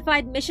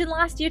classified mission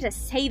last year to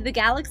save the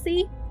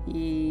galaxy?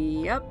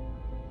 Yep.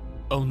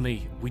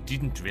 Only we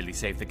didn't really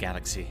save the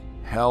galaxy.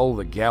 Hell,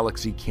 the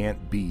galaxy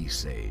can't be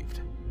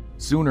saved.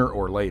 Sooner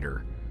or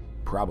later,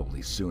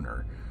 probably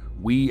sooner,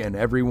 we and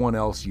everyone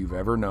else you've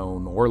ever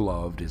known or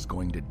loved is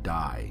going to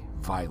die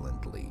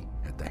violently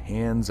at the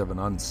hands of an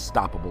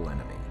unstoppable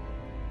enemy.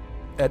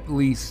 At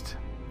least,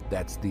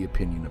 That's the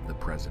opinion of the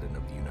President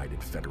of the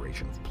United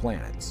Federation of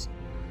Planets.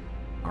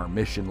 Our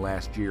mission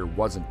last year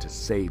wasn't to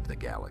save the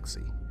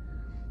galaxy.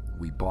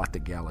 We bought the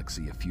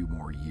galaxy a few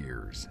more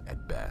years,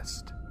 at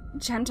best.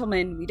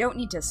 Gentlemen, we don't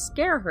need to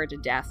scare her to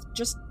death.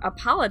 Just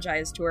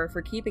apologize to her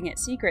for keeping it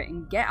secret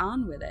and get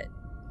on with it.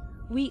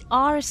 We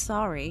are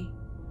sorry.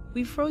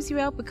 We froze you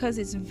out because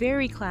it's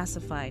very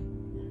classified.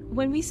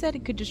 When we said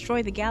it could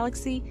destroy the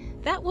galaxy,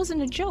 that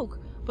wasn't a joke,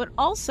 but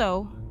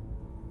also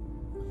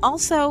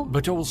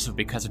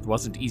because it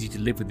wasn't easy to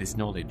live with this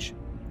knowledge.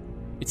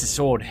 It's a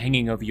sword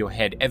hanging over your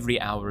head every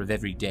hour of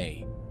every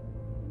day.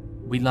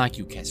 We like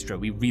you, Kestra,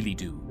 we really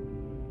do.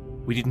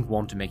 We didn't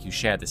want to make you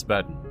share this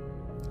burden.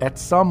 At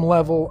some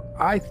level,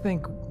 I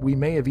think we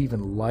may have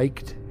even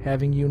liked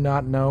having you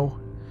not know.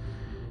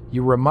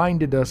 You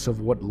reminded us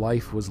of what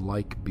life was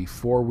like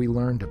before we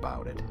learned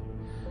about it,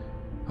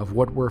 of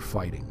what we're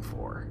fighting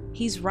for.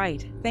 He's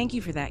right. Thank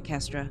you for that,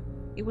 Kestra.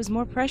 It was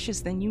more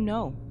precious than you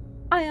know.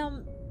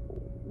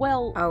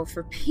 Well... Oh,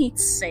 for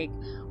Pete's sake.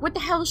 What the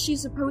hell is she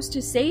supposed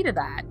to say to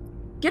that?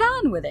 Get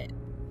on with it.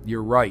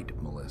 You're right,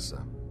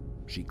 Melissa.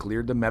 She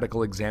cleared the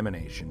medical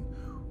examination.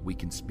 We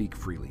can speak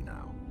freely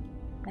now.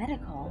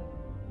 Medical?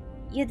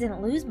 You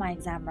didn't lose my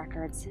exam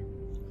records.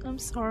 I'm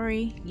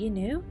sorry. You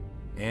knew?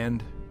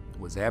 And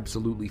was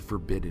absolutely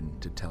forbidden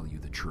to tell you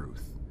the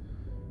truth.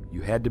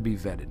 You had to be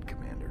vetted,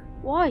 Commander.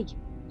 Why?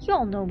 You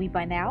all know me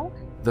by now.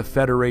 The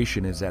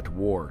Federation is at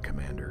war,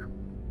 Commander.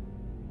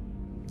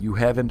 You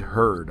haven't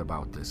heard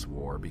about this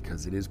war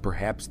because it is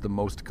perhaps the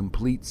most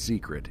complete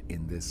secret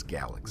in this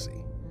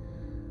galaxy.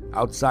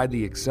 Outside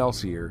the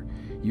Excelsior,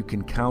 you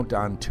can count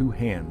on two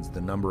hands the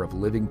number of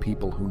living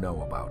people who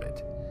know about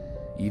it.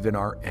 Even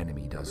our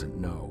enemy doesn't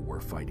know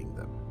we're fighting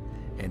them.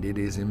 And it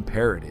is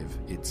imperative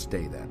it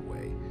stay that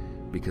way,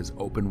 because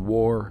open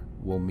war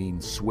will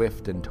mean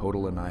swift and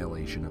total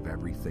annihilation of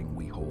everything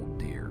we hold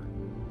dear.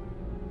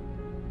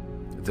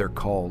 They're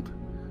called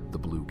the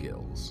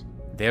Bluegills.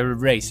 They're a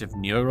race of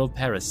neural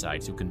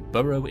parasites who can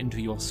burrow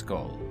into your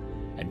skull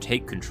and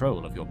take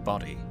control of your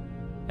body.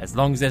 As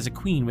long as there's a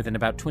queen within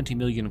about 20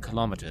 million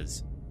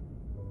kilometers,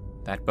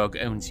 that bug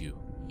owns you.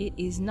 It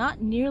is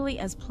not nearly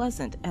as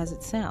pleasant as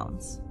it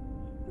sounds.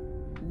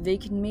 They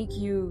can make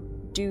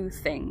you do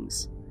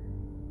things.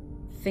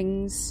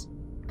 Things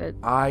that...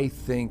 I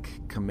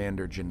think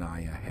Commander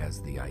Janaya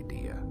has the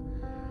idea.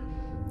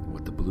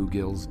 What the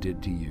Bluegills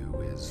did to you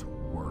is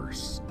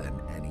worse than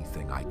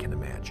anything I can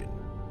imagine.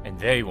 And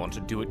they want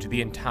to do it to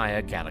the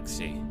entire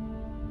galaxy.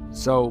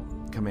 So,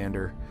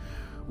 Commander,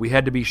 we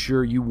had to be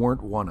sure you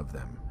weren't one of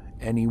them.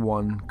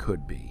 Anyone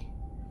could be,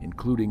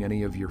 including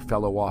any of your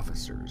fellow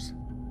officers.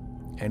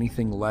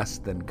 Anything less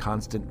than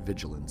constant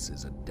vigilance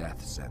is a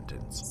death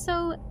sentence.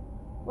 So,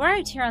 we're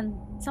out here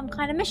on some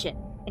kind of mission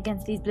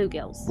against these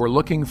Bluegills. We're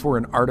looking for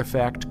an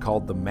artifact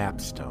called the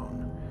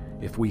Mapstone.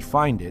 If we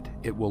find it,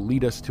 it will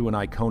lead us to an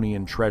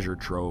Iconian treasure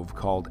trove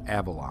called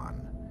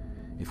Avalon.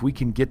 If we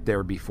can get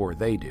there before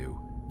they do...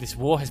 This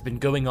war has been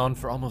going on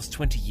for almost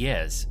 20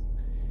 years.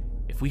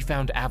 If we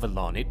found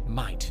Avalon, it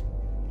might,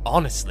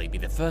 honestly, be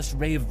the first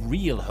ray of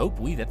real hope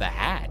we've ever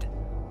had.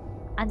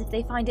 And if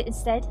they find it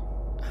instead?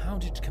 How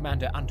did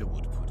Commander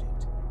Underwood put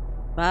it?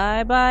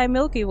 Bye-bye,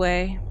 Milky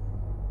Way.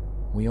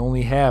 We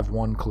only have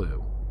one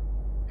clue.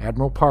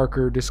 Admiral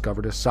Parker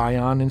discovered a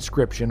Scion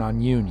inscription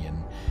on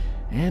Union,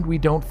 and we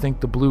don't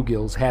think the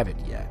Bluegills have it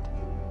yet.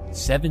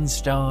 7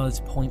 stars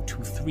point to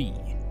 3.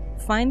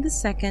 Find the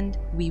second,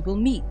 we will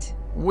meet.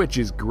 Which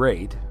is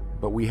great,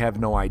 but we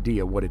have no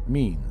idea what it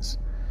means.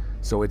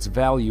 So its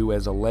value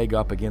as a leg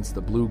up against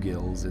the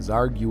Bluegills is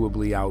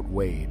arguably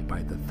outweighed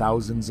by the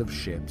thousands of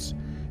ships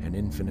and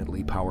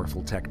infinitely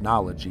powerful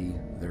technology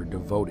they're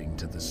devoting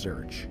to the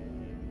search.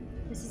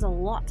 This is a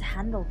lot to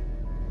handle.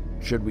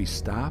 Should we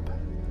stop?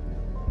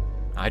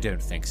 I don't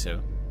think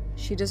so.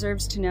 She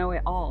deserves to know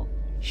it all.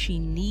 She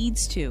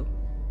needs to.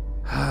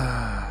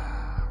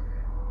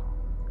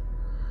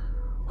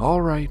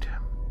 All right.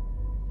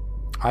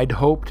 I'd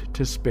hoped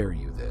to spare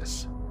you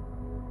this.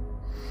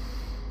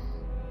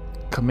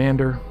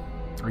 Commander,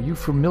 are you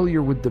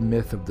familiar with the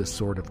myth of the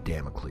Sword of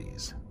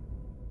Damocles?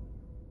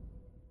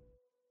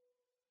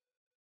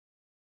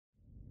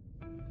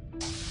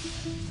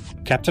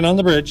 Captain on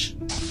the bridge.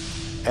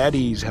 At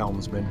ease,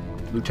 helmsman.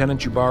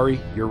 Lieutenant Jubari,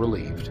 you're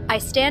relieved. I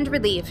stand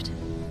relieved.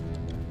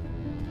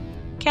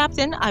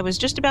 Captain, I was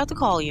just about to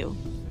call you.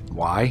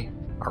 Why?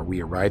 Are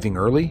we arriving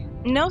early?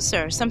 No,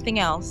 sir, something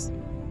else.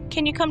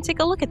 Can you come take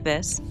a look at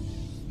this?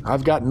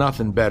 I've got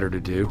nothing better to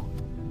do.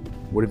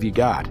 What have you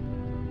got?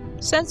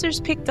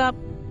 Sensors picked up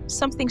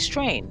something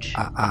strange.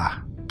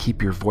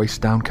 Keep your voice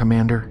down,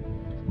 Commander.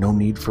 No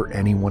need for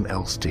anyone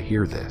else to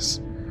hear this.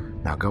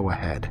 Now go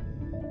ahead.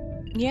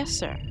 Yes,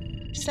 sir.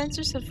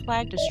 Sensors have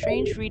flagged a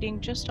strange reading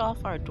just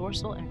off our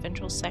dorsal and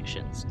ventral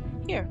sections.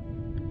 Here,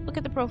 look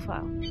at the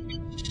profile.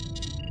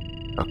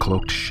 A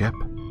cloaked ship?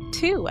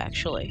 2,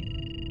 actually.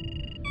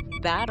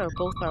 That or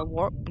both our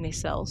warp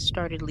nacelles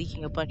started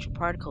leaking a bunch of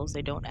particles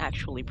they don't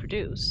actually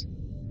produce.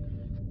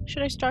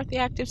 Should I start the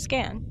active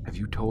scan? Have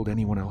you told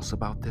anyone else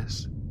about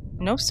this?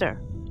 No,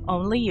 sir.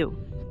 Only you.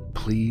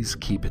 Please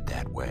keep it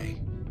that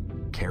way.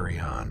 Carry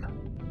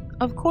on.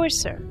 Of course,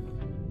 sir.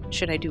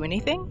 Should I do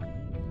anything?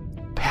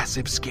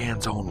 Passive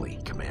scans only,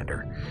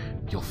 Commander.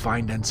 You'll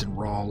find Ensign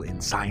Rawl in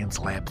Science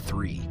Lab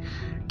 3.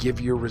 Give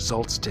your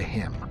results to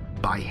him,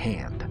 by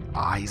hand,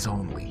 eyes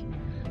only.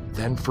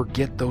 Then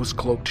forget those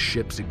cloaked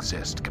ships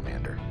exist,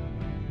 Commander.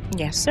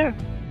 Yes, sir.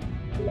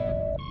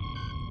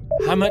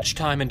 How much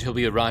time until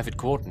we arrive at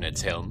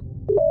coordinates,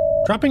 Helm?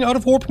 Dropping out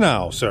of warp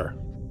now, sir.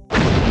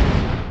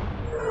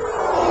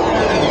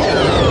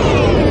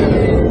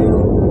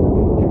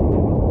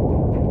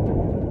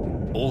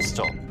 All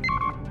stop.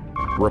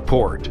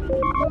 Report.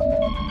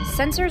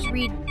 Sensors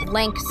read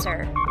blank,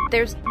 sir.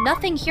 There's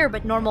nothing here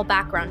but normal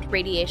background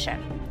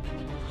radiation.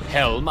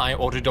 Helm, I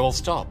ordered all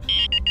stop.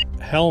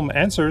 Helm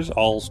answers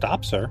all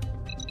stop, sir.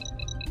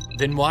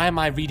 Then why am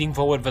I reading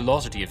forward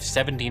velocity of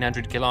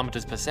 1,700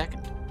 kilometers per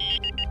second?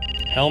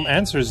 Helm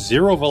answers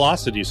 0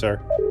 velocity,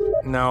 sir.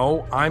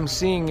 No, I'm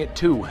seeing it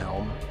too,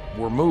 Helm.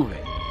 We're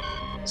moving.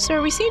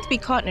 Sir, we seem to be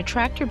caught in a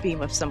tractor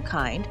beam of some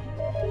kind.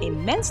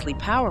 Immensely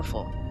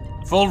powerful.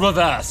 Full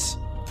reverse.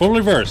 Full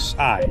reverse,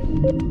 aye.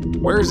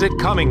 Where's it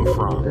coming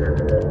from?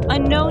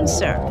 Unknown,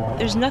 sir.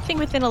 There's nothing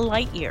within a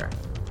light year.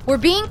 We're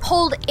being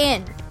pulled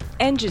in.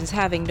 Engines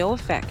having no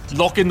effect.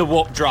 Lock in the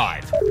warp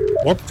drive.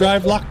 Warp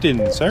drive locked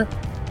in, sir.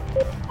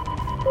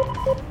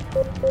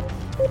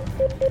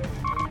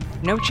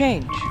 No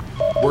change.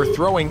 We're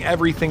throwing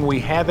everything we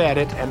have at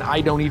it, and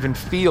I don't even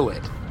feel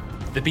it.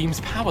 The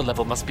beam's power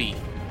level must be,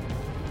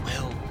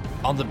 well,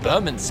 on the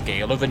Berman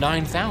scale, over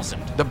 9,000.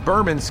 The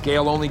Berman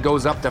scale only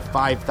goes up to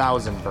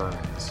 5,000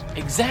 Bermans.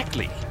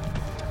 Exactly.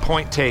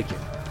 Point taken.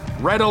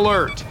 Red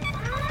alert.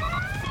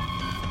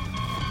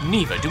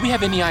 Neva, do we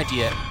have any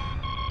idea?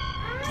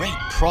 Great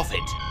profit.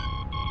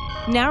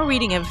 Now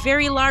reading a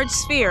very large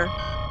sphere.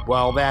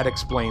 Well, that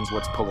explains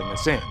what's pulling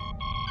us in.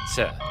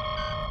 Sir,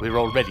 we're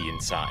already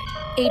inside.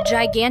 A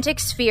gigantic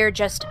sphere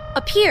just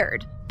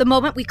appeared the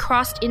moment we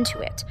crossed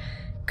into it.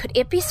 Could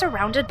it be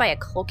surrounded by a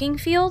cloaking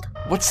field?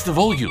 What's the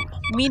volume?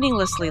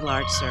 Meaninglessly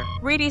large, sir.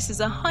 Radius is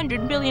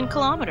 100 million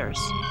kilometers.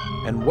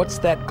 And what's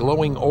that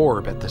glowing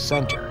orb at the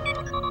center?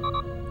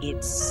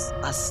 It's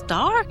a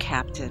star,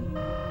 Captain.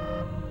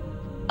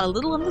 A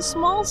little on the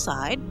small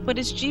side, but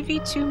it's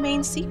GV2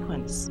 main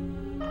sequence.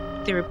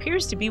 There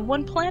appears to be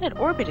one planet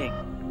orbiting.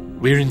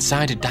 We're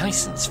inside a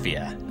Dyson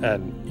sphere.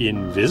 An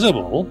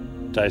invisible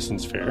Dyson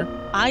sphere?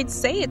 I'd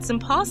say it's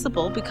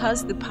impossible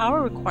because the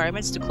power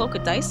requirements to cloak a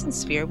Dyson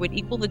sphere would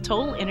equal the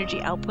total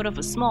energy output of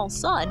a small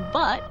sun,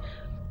 but,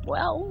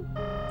 well,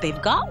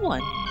 they've got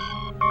one.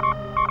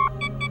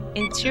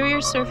 Interior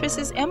surface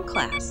is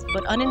M-class,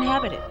 but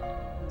uninhabited.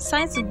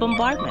 Signs of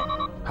bombardment.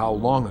 How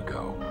long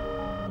ago?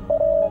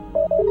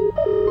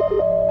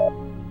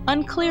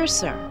 Unclear,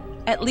 sir.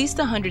 At least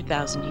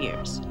 100,000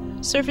 years.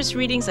 Surface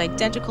readings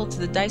identical to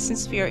the Dyson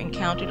sphere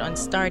encountered on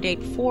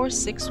stardate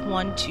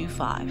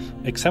 46125.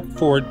 Except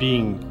for it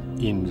being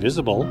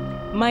invisible.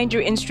 Mind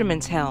your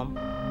instruments, Helm.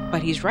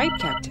 But he's right,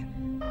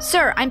 Captain.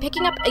 Sir, I'm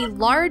picking up a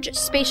large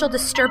spatial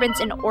disturbance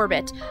in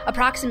orbit,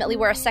 approximately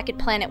where a second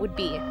planet would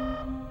be.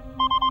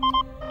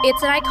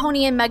 It's an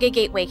Iconian mega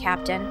gateway,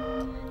 Captain.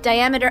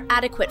 Diameter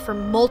adequate for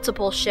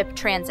multiple ship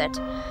transit.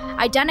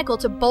 Identical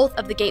to both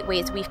of the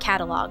gateways we've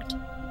cataloged.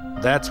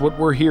 That's what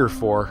we're here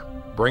for.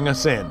 Bring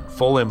us in.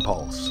 Full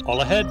impulse.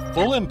 All ahead,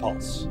 full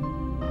impulse.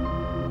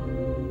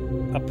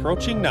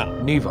 Approaching now.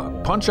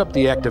 Neva, punch up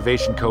the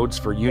activation codes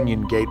for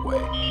Union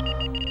Gateway.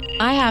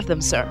 I have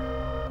them, sir.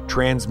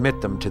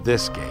 Transmit them to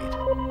this gate.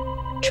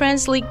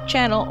 Translink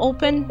channel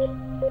open.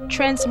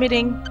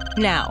 Transmitting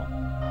now.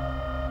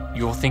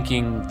 You're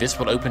thinking this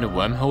will open a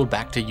wormhole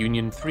back to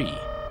Union 3?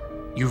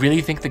 You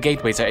really think the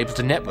gateways are able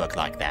to network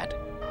like that?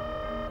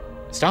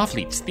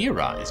 Starfleet's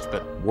theorized,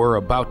 but... We're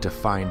about to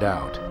find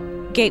out.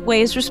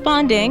 Gateway is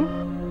responding.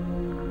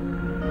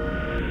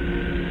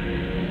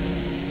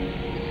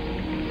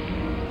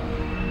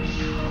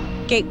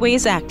 Gateway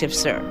is active,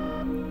 sir.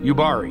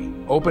 Yubari,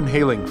 open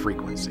hailing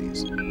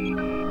frequencies.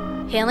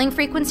 Hailing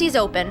frequencies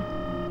open.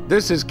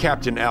 This is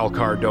Captain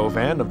Alcar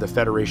Dovan of the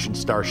Federation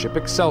starship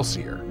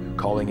Excelsior,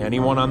 calling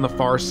anyone on the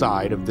far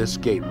side of this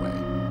gateway.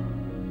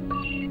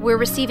 We're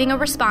receiving a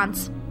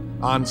response.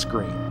 On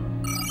screen.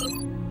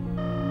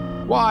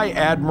 Why,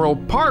 Admiral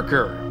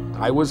Parker!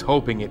 I was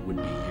hoping it would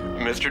be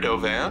you. Mr.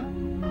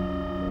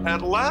 Dovan?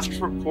 At last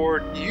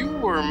report, you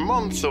were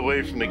months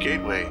away from the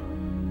gateway.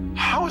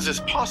 How is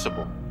this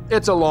possible?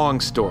 It's a long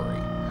story.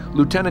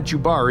 Lieutenant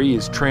Yubari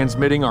is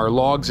transmitting our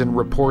logs and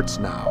reports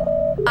now.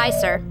 Aye,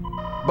 sir.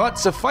 But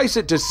suffice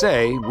it to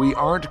say, we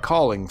aren't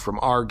calling from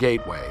our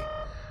gateway.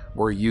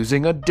 We're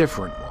using a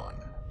different one.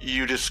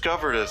 You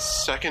discovered a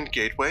second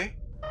gateway?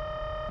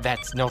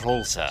 That's not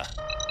all, sir.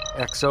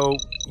 Exo,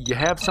 you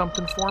have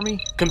something for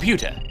me?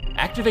 Computer,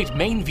 activate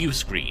main view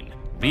screen,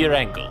 rear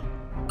angle.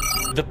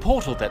 The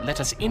portal that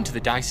let us into the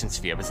Dyson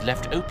sphere was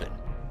left open.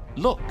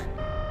 Look,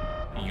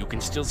 you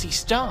can still see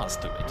stars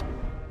through it.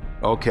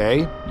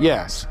 Okay,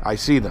 yes, I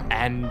see them.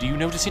 And do you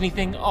notice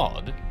anything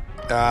odd?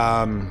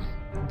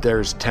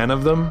 There's 10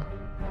 of them.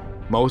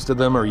 Most of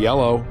them are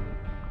yellow.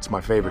 It's my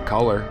favorite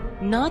color.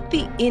 Not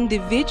the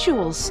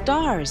individual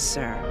stars,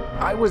 sir.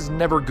 I was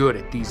never good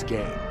at these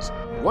games.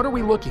 What are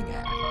we looking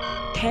at?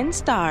 10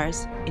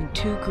 stars in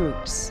 2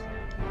 groups.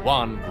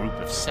 One group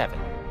of 7,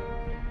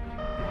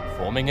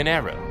 forming an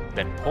arrow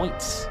that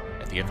points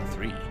at the other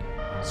 3.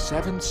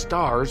 7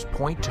 stars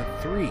point to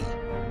 3.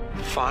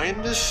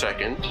 Find the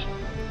second,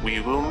 we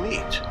will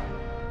meet.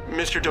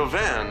 Mr.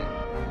 Dovan,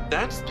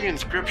 that's the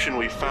inscription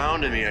we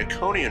found in the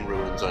Iconian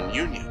ruins on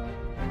Union.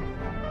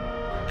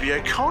 The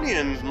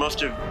Iconians must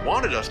have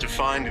wanted us to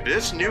find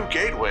this new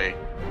gateway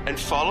and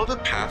follow the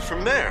path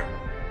from there.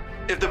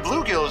 If the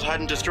Bluegills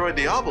hadn't destroyed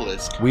the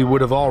obelisk, we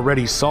would have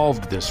already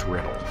solved this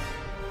riddle.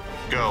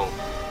 Go.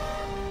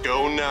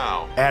 Go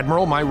now.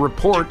 Admiral, my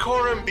report...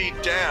 Decorum be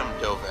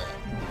damned, Dovan.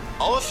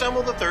 I'll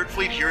assemble the 3rd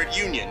Fleet here at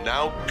Union.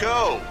 Now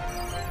go!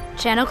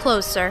 Channel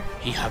closed, sir.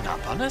 He hung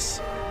up on us?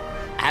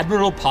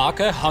 Admiral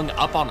Parker hung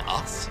up on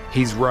us?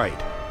 He's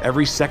right.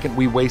 Every second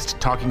we waste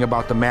talking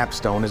about the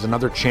Mapstone is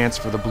another chance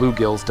for the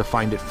Bluegills to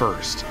find it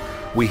first.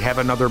 We have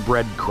another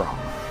breadcrumb.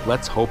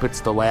 Let's hope it's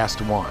the last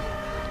one.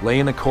 Lay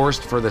in a course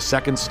for the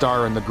 2nd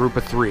star in the group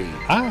of 3.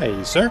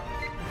 Aye, sir.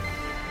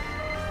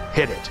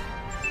 Hit it.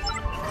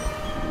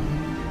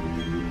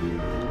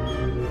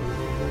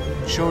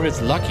 Sure,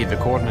 it's lucky the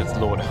coordinates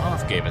Lord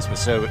Hearth gave us were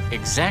so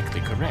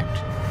exactly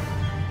correct.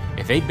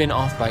 If they'd been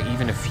off by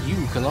even a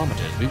few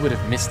kilometers, we would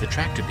have missed the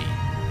tractor beam.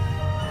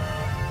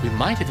 We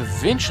might have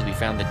eventually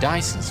found the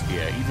Dyson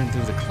sphere even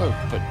through the cloak,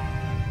 but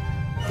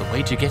the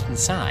way to get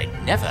inside,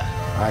 never.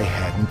 I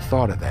hadn't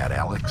thought of that,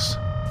 Alex.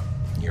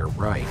 You're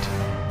right.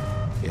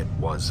 It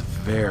was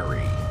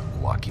very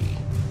lucky.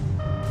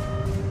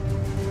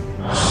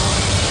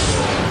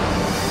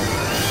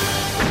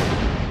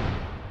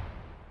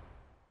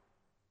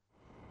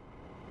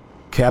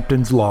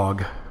 Captain's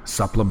log,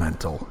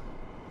 supplemental.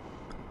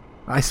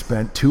 I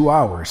spent 2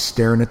 hours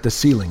staring at the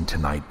ceiling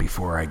tonight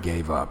before I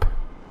gave up.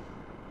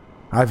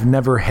 I've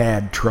never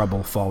had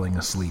trouble falling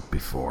asleep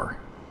before.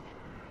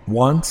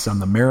 Once, on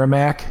the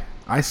Merrimack,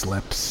 I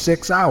slept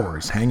 6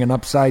 hours hanging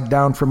upside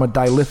down from a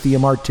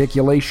dilithium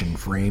articulation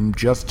frame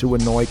just to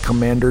annoy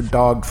Commander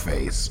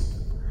Dogface.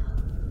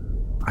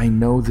 I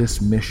know this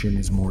mission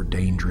is more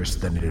dangerous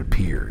than it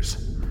appears.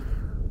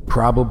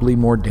 Probably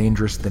more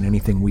dangerous than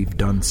anything we've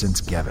done since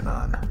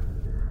Gevinon.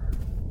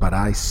 But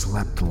I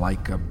slept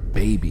like a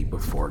baby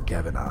before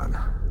Gevinon.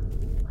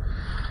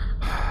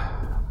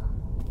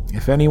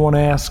 If anyone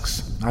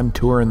asks, I'm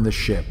touring the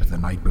ship the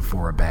night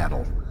before a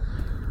battle.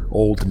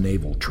 Old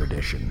naval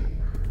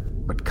tradition.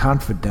 But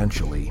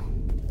confidentially,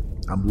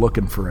 I'm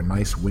looking for a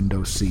nice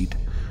window seat,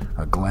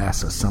 a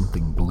glass of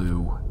something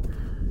blue,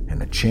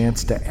 and a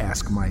chance to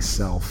ask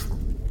myself,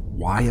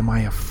 why am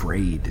I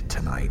afraid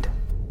tonight?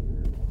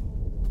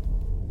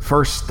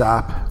 First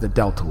stop, the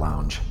Delta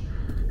Lounge.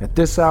 At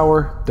this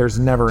hour, there's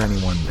never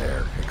anyone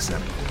there,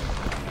 except...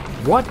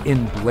 What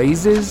in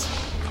blazes?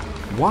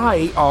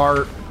 Why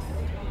are...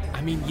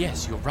 I mean,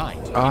 yes, you're right.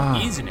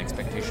 It is an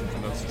expectation for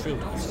most Trill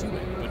to pursue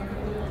it,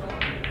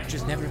 but it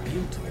just never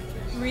appealed to me.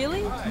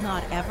 Really?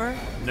 Not ever?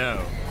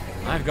 No.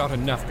 I've got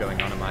enough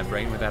going on in my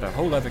brain without a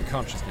whole other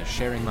consciousness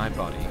sharing my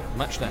body,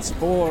 much less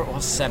 4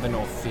 or 7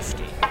 or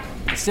 50.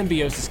 The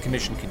Symbiosis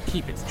Commission can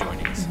keep its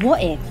joinings.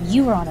 What if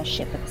you were on a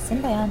ship with a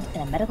symbiont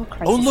in a medical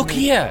crisis? Oh, look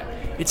here!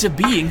 It's a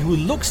being who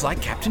looks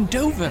like Captain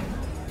Dovan.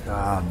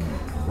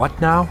 What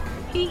now?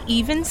 He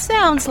even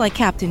sounds like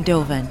Captain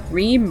Dovan.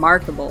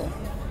 Remarkable.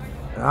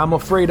 I'm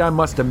afraid I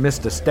must have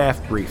missed a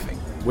staff briefing,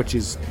 which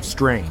is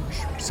strange,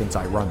 since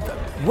I run them.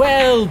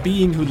 Well,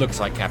 being who looks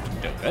like Captain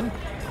Dovan,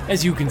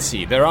 as you can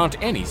see, there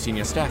aren't any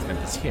senior staff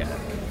members here.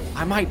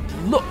 I might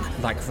look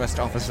like First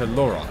Officer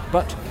Lorok,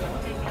 but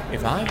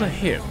if I were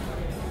him,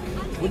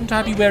 wouldn't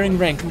I be wearing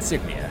rank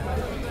insignia?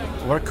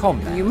 Or a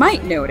combat? You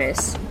might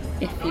notice,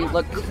 if you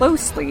look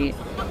closely,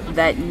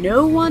 that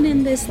no one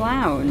in this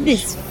lounge,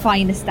 this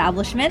fine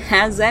establishment,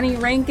 has any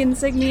rank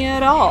insignia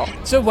at all.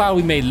 So while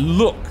we may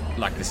look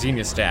like the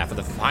senior staff of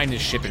the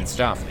finest ship in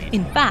Starfleet,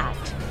 in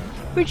fact,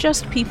 we're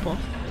just people.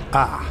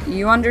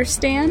 You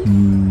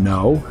understand?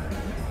 No.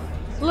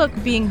 Look,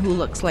 being who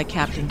looks like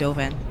Captain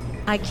Dovan,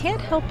 I can't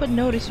help but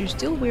notice you're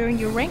still wearing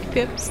your rank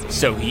pips.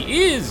 So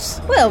he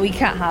is! Well, we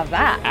can't have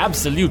that.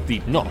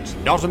 Absolutely not.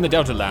 Not in the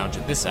Delta Lounge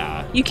at this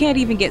hour. You can't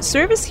even get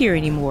service here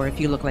anymore if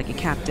you look like a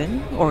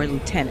captain, or a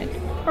lieutenant,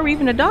 or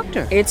even a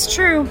doctor. It's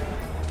true.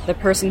 The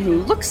person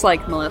who looks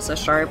like Melissa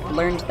Sharp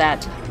learned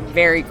that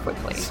very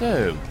quickly.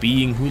 So,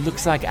 being who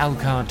looks like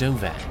Alcar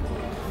Dovan,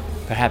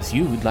 perhaps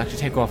you'd like to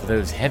take off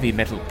those heavy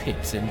metal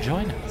pips and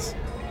join us.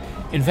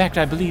 In fact,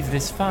 I believe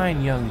this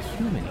fine young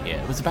human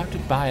here was about to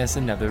buy us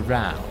another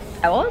round.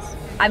 I was?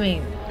 I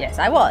mean, yes,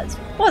 I was.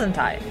 Wasn't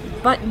I?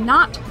 But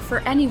not for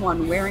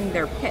anyone wearing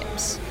their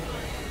pips.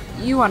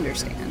 You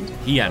understand.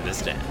 He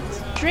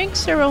understands.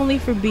 Drinks are only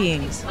for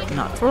beings,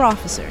 not for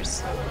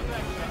officers.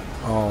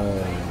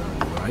 All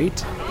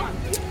right.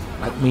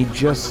 Let me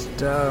just,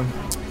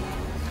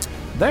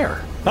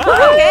 there.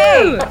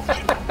 Okay!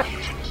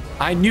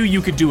 I knew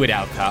you could do it,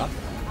 Alcar.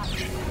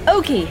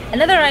 Okay,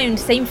 another round,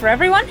 same for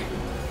everyone?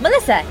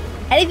 Melissa,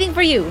 anything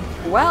for you?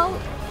 Well,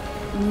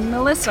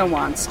 Melissa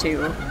wants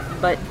to,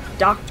 but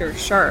Dr.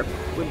 Sharp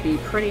would be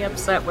pretty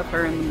upset with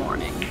her in the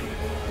morning.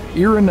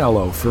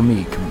 Irinello for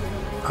me,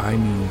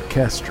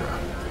 Kestra.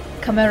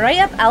 Coming right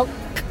up,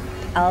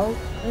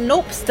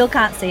 Nope, still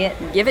can't say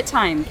it. Give it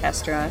time,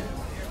 Kestra.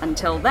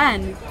 Until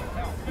then,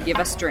 give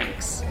us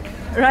drinks.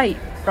 Right,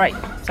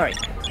 sorry.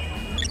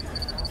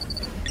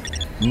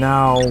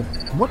 Now,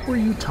 what were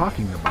you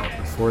talking about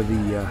before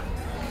the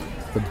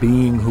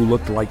being who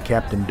looked like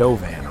Captain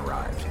Dovan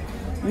arrived?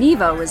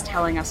 Neva was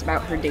telling us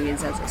about her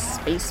days as a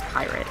space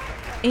pirate.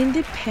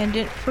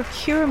 Independent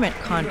procurement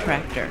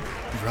contractor.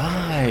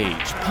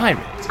 Right,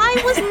 pirate.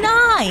 I was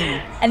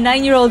 9. A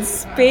 9-year-old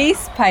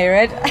space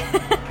pirate.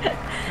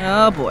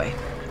 Oh boy.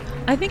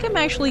 I think I'm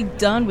actually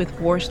done with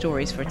war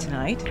stories for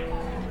tonight.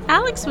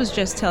 Alex was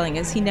just telling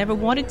us he never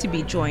wanted to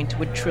be joined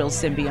to a Trill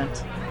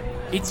symbiont.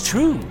 It's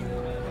true.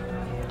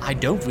 I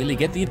don't really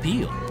get the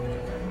appeal.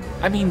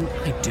 I mean,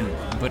 I do,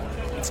 but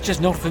it's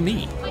just not for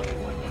me.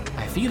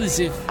 I feel as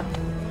if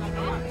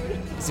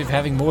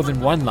having more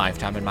than one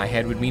lifetime in my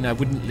head would mean I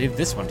wouldn't live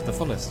this one to the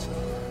fullest.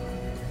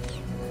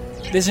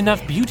 There's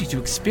enough beauty to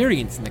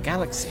experience in the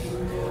galaxy.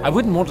 I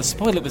wouldn't want to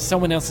spoil it with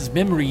someone else's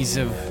memories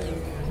of...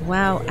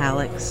 Wow,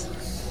 Alex.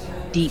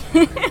 Deep.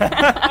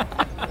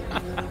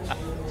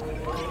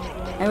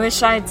 I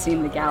wish I'd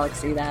seen the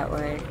galaxy that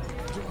way.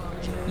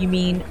 You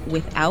mean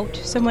without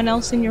someone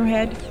else in your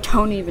head?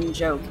 Don't even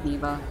joke,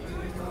 Neva.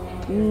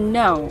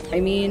 No, I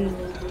mean...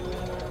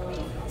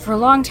 For a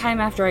long time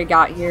after I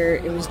got here,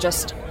 it was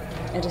just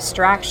a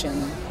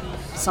distraction.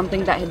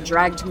 Something that had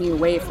dragged me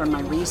away from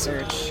my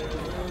research.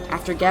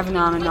 After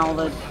Gevenon and all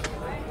the...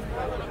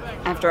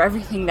 After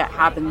everything that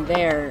happened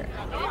there,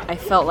 I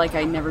felt like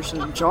I never should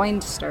have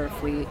joined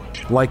Starfleet.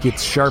 Like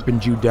it's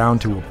sharpened you down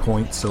to a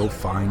point so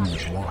fine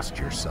you've lost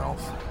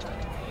yourself.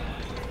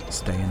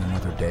 Staying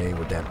another day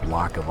with that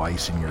block of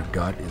ice in your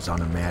gut is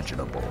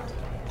unimaginable.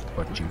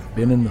 But you've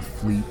been in the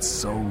fleet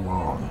so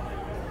long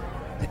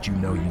that you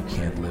know you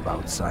can't live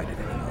outside it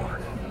anymore.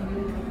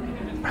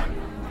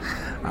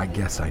 I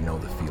guess I know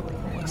the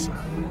feeling, Melissa.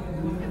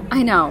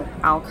 I know,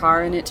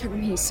 Alcar, and it took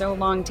me so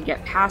long to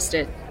get past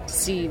it, to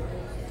see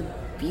the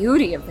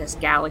beauty of this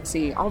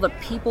galaxy, all the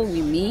people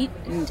we meet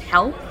and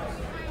help.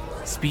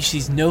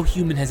 Species no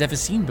human has ever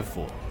seen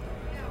before.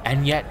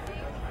 And yet,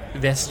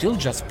 they're still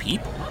just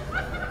people.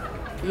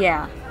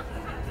 Yeah,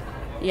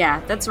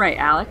 that's right,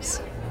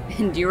 Alex.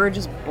 And you were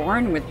just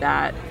born with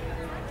that.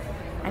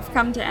 I've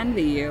come to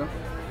envy you.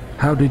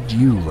 How did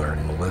you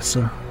learn,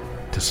 Melissa,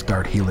 to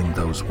start healing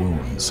those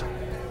wounds?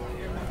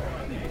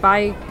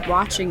 By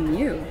watching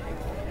you.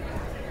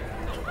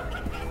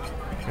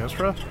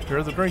 Kestra, here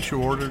are the drinks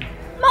you ordered.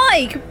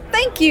 Mike,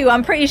 thank you.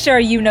 I'm pretty sure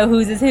you know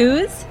whose is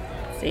whose.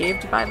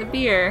 Saved by the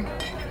beer.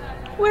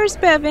 Where's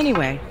Bev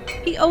anyway?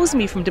 He owes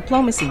me from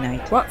diplomacy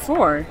night. What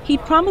for? He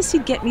promised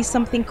he'd get me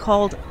something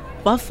called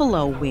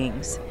buffalo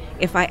wings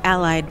if I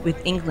allied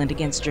with England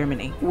against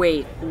Germany.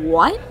 Wait,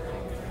 what?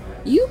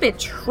 You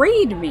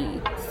betrayed me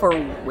for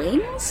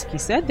wings? He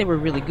said they were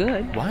really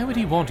good. Why would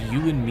he want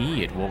you and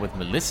me at war with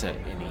Melissa,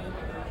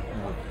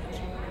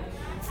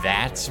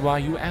 That's why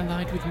you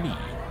allied with me?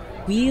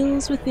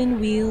 Wheels within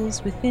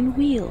wheels within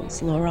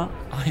wheels, Laura.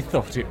 I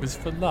thought it was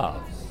for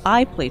love.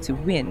 I play to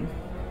win.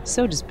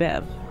 So does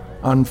Bev.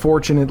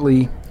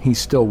 Unfortunately, he's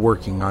still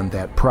working on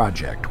that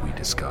project we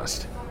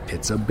discussed.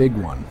 It's a big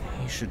one.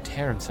 He should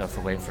tear himself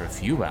away for a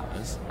few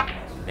hours.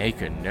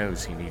 Maker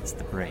knows he needs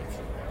the break.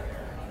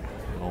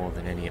 More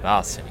than any of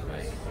us,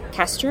 anyway.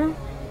 Kestra?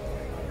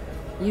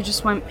 You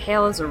just went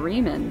pale as a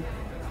Riemann.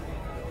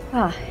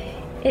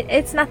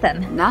 It's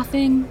nothing.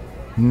 Nothing?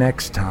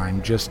 Next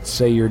time, just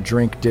say your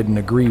drink didn't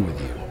agree with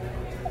you.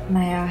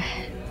 My,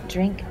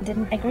 drink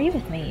didn't agree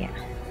with me.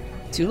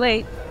 Too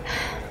late.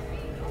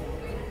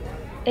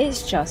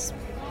 It's just...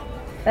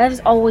 Bev's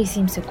always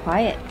seemed so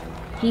quiet.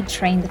 He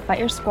trained the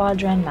fighter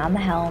squadron, manned the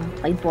helm,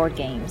 played board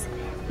games.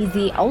 He's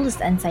the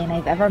oldest ensign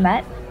I've ever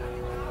met,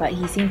 but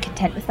he seemed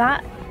content with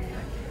that.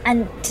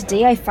 And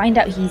today I find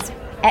out he's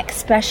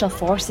ex-Special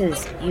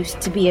Forces, used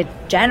to be a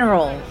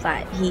general,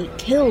 that he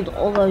killed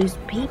all those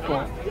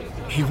people.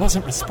 He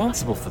wasn't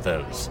responsible for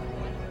those.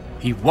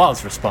 He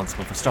was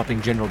responsible for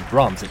stopping General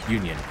Brahms at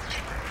Union.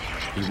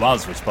 He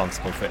was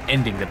responsible for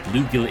ending the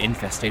bluegill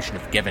infestation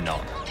of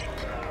Gevenon.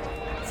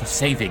 For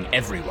saving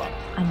everyone.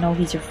 I know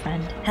he's your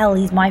friend. Hell,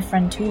 he's my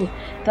friend too.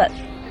 But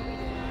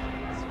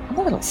I'm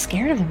a little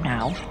scared of him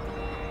now.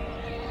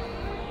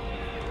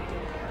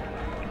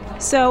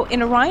 So,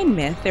 in Orion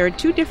Myth, there are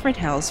 2 different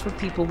hells for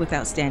people with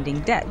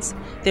outstanding debts.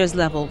 There's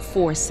level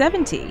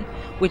 470,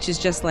 which is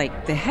just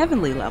like the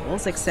heavenly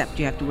levels, except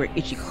you have to wear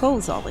itchy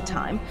clothes all the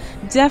time.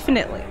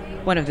 Definitely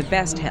one of the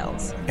best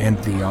hells. And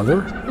the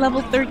other?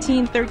 Level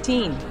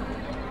 1313.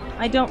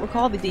 I don't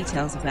recall the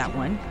details of that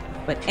one,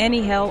 but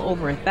any hell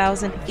over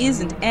 1,000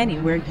 isn't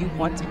anywhere you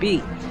want to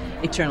be.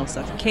 Eternal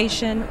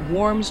suffocation,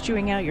 worms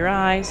chewing out your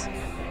eyes.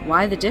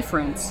 Why the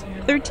difference?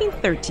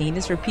 1313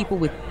 is for people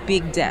with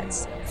big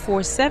debts.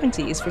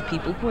 470 is for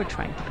people who are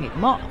trying to pay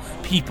them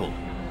off. People,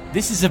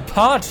 this is a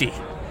party.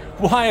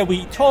 Why are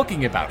we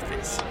talking about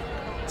this?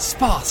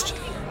 Spast,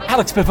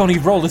 Alex Bavoni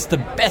Roll is the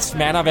best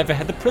man I've ever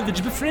had the privilege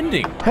of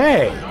befriending.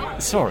 Hey!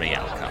 Sorry,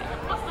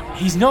 Alcar.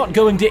 He's not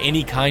going to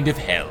any kind of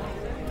hell.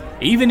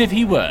 Even if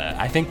he were,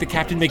 I think the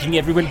captain making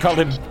everyone call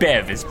him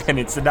Bev is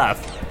penance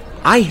enough.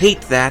 I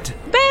hate that.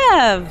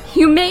 Bev!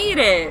 You made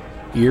it!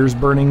 Ears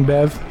burning,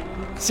 Bev?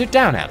 Sit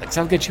down, Alex.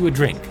 I'll get you a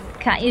drink.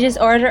 Can't you just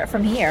order it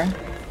from here?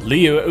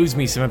 Leo owes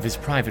me some of his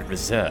private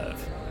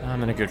reserve. I'm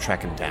gonna go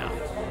track him down.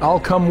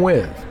 I'll come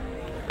with.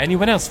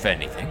 Anyone else for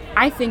anything?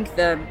 I think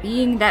the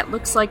being that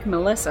looks like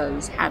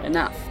Melissa's had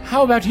enough.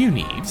 How about you,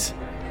 Neves?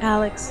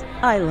 Alex,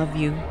 I love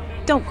you.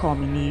 Don't call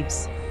me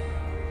Neves.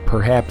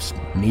 Perhaps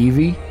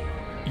Nevy?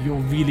 You're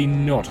really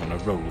not on a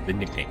roll with the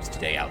nicknames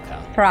today,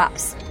 Alcar.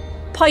 Perhaps.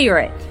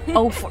 Pirate.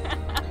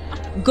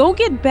 Go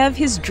get Bev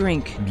his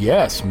drink.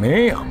 Yes,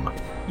 ma'am.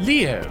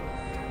 Leo.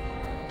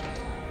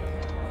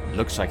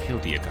 Looks like he'll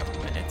be a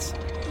couple minutes.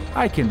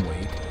 I can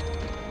wait.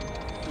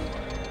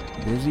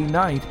 Busy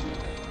night.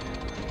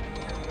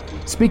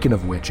 Speaking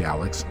of which,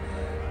 Alex,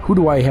 who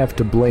do I have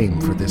to blame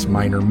for this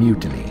minor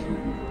mutiny?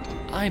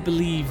 I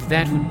believe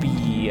that would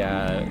be,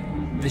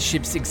 the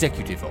ship's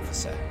executive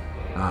officer.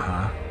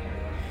 Uh-huh.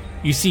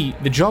 You see,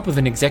 the job of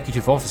an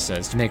executive officer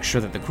is to make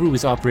sure that the crew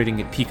is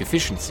operating at peak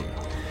efficiency.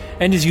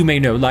 And as you may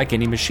know, like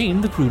any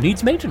machine, the crew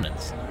needs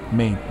maintenance.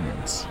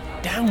 Maintenance.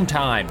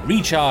 Downtime,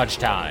 recharge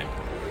time.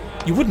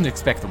 You wouldn't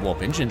expect the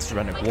warp engines to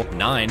run at warp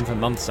 9 for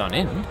months on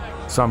end.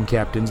 Some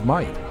captains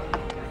might.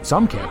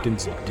 Some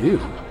captains do.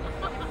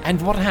 And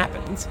what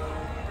happens?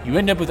 You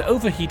end up with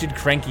overheated,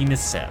 cranky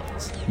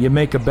nacelles. You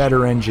make a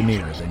better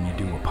engineer than you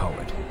do a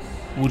poet.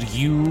 Would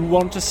you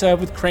want to serve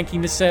with cranky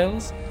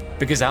nacelles?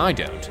 Because I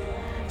don't.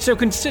 So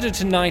consider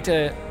tonight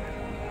a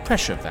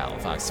pressure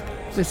valve, I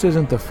suppose. This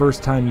isn't the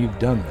first time you've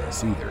done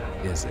this either,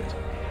 is it?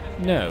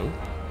 No,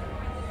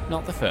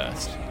 not the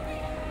first.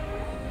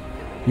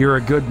 You're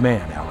a good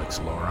man, Alex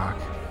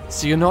Lorak.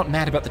 So you're not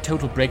mad about the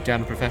total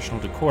breakdown of professional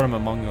decorum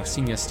among your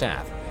senior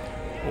staff?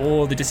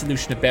 Or the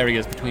dissolution of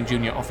barriers between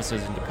junior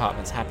officers and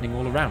departments happening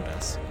all around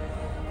us?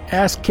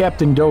 Ask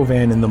Captain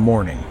Dovan in the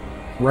morning.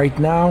 Right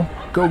now,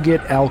 go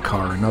get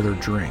Alcar another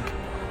drink.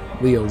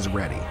 Leo's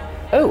ready.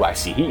 Oh, I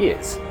see he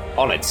is.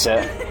 Honored,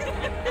 sir.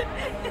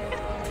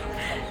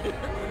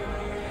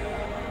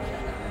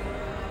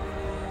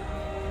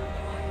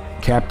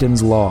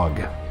 Captain's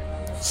log.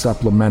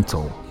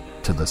 Supplemental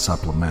to the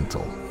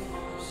supplemental.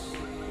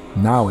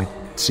 Now it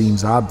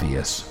seems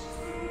obvious.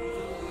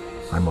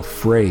 I'm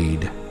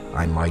afraid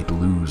I might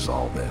lose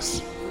all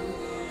this.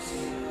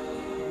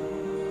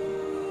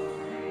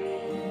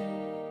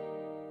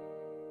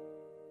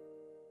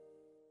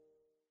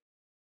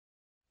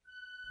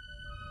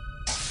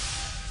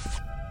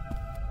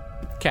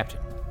 Captain.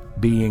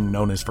 Being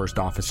known as First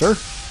Officer.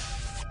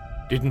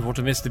 Didn't want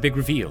to miss the big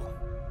reveal.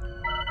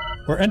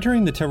 We're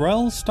entering the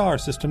Tyrell star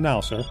system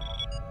now, sir.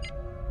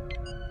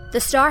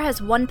 The star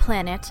has one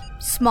planet,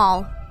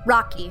 small,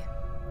 rocky.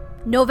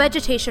 No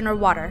vegetation or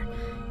water.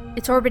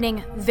 It's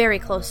orbiting very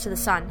close to the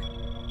sun.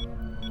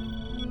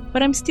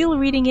 But I'm still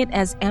reading it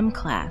as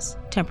M-class.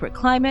 Temperate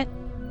climate,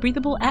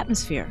 breathable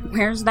atmosphere.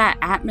 Where's that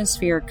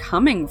atmosphere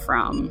coming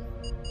from?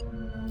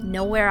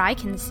 Nowhere I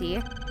can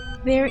see.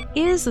 There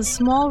is a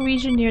small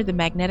region near the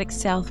magnetic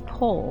South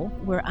Pole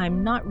where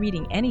I'm not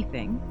reading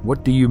anything.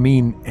 What do you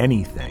mean,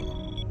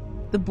 anything?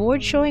 The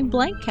board showing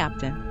blank,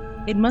 Captain.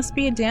 It must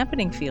be a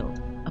dampening field.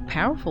 A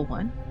powerful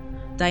one.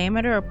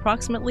 Diameter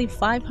approximately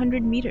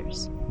 500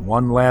 meters.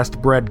 One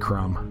last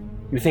breadcrumb.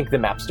 You think the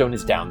mapstone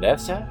is down there,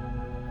 sir?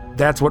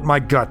 That's what my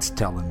gut's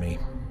telling me.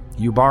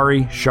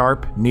 Yubari,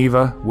 Sharp,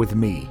 Neva, with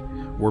me.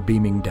 We're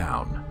beaming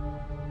down.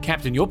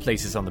 Captain, your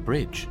place is on the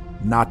bridge.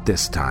 Not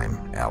this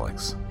time,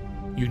 Alex.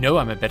 You know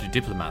I'm a better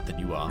diplomat than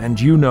you are.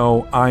 And you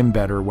know I'm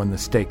better when the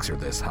stakes are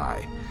this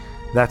high.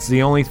 That's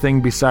the only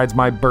thing besides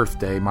my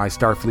birthday my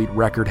Starfleet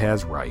record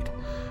has right.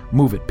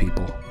 Move it,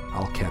 people.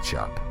 I'll catch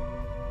up.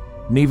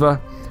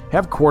 Neva,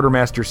 have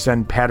Quartermaster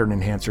send pattern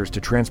enhancers to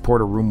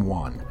Transporter Room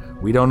 1.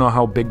 We don't know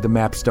how big the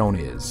mapstone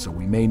is, so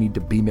we may need to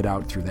beam it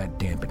out through that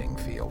dampening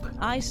field.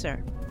 Aye,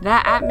 sir.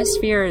 That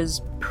atmosphere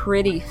is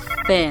pretty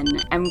thin,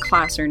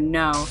 M-class or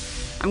no.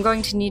 I'm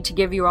going to need to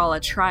give you all a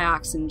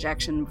Triox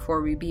injection before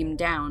we beam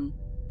down.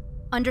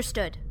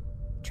 Understood.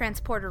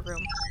 Transporter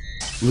room.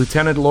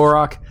 Lieutenant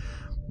Lorak,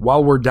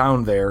 while we're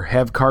down there,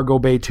 have Cargo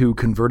Bay 2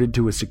 converted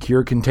to a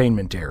secure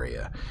containment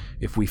area.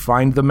 If we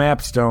find the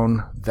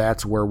mapstone,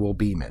 that's where we'll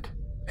beam it.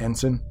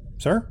 Ensign?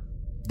 Sir?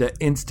 The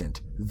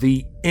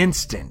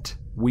instant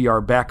we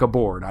are back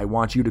aboard, I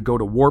want you to go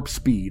to warp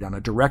speed on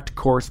a direct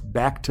course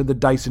back to the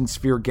Dyson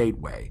Sphere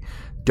Gateway.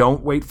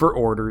 Don't wait for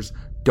orders.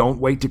 Don't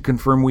wait to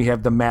confirm we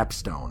have the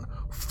mapstone.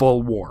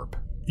 Full warp.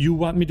 You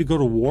want me to go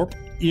to warp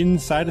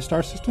inside a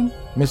star system?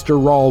 Mr.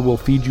 Rawl will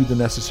feed you the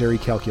necessary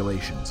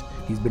calculations.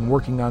 He's been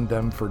working on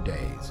them for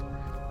days.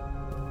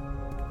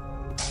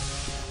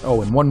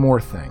 Oh, and one more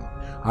thing.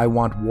 I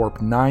want warp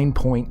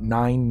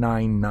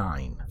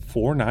 9.999.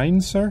 4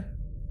 nines, sir?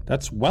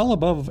 That's well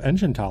above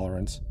engine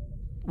tolerance.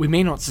 We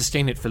may not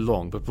sustain it for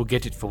long, but we'll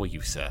get it for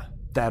you, sir.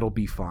 That'll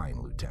be fine,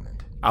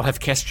 Lieutenant. I'll have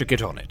Kestra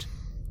get on it.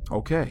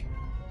 Okay.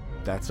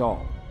 That's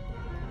all.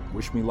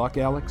 Wish me luck,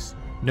 Alex?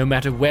 No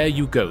matter where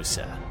you go,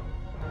 sir.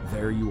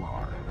 There you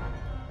are.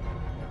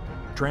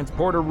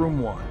 Transporter room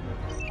 1.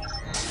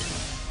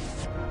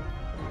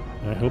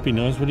 I hope he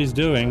knows what he's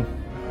doing.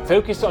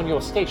 Focus on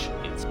your station,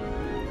 Vince.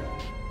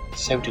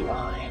 So do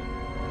I.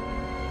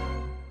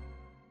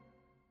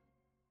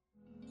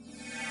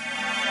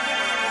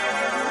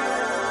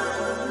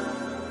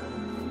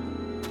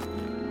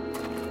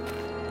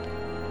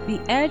 The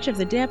edge of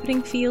the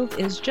dampening field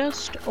is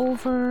just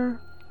over...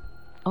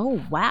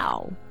 Oh,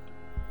 wow.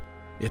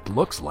 It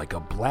looks like a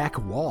black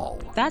wall.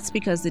 That's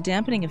because the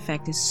dampening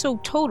effect is so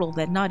total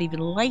that not even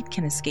light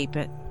can escape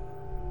it.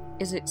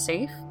 Is it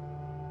safe?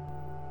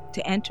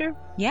 To enter?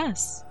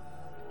 Yes.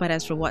 But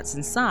as for what's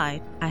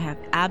inside, I have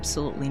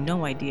absolutely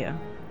no idea.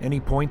 Any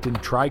point in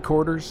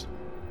tricorders?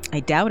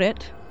 I doubt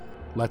it.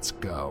 Let's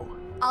go.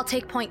 I'll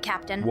take point,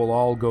 Captain. We'll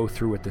all go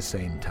through at the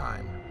same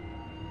time.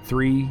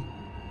 3,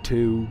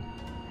 2,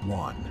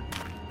 1.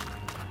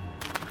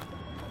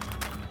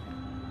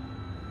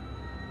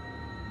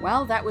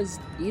 Well, that was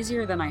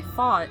easier than I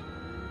thought.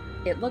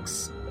 It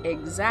looks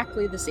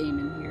exactly the same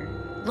in here.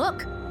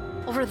 Look,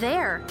 over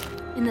there,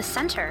 in the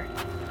center.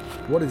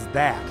 What is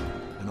that?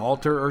 An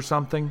altar or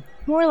something?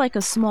 More like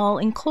a small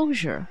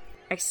enclosure.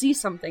 I see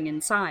something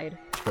inside.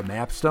 The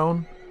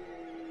mapstone?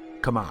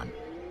 Come on.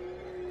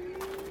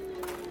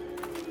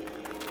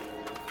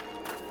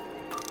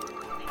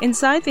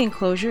 Inside the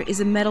enclosure is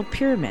a metal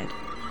pyramid,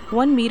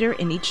 1 meter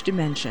in each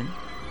dimension.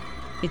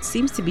 It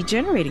seems to be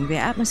generating the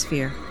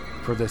atmosphere.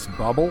 For this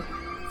bubble?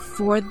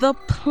 For the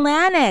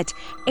planet!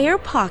 Air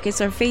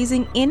pockets are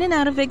phasing in and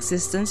out of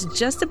existence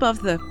just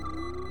above the...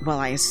 Well,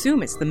 I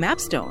assume it's the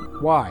mapstone.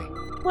 Why?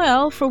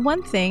 Well, for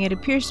one thing, it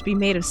appears to be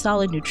made of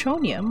solid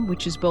neutronium,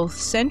 which is both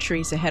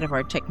centuries ahead of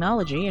our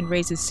technology and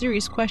raises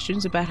serious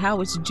questions about how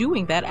it's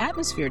doing that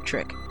atmosphere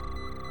trick.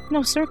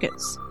 No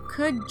circuits.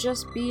 Could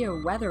just be a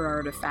weather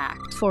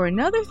artifact. For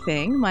another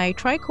thing, my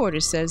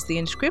tricorder says the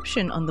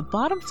inscription on the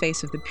bottom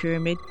face of the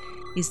pyramid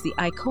is the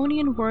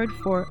Iconian word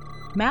for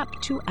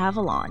map to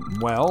Avalon.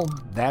 Well,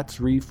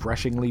 that's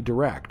refreshingly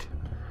direct.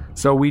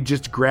 So we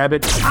just grab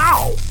it.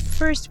 Ow!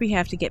 First, we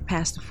have to get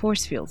past the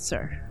force field,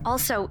 sir.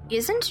 Also,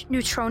 isn't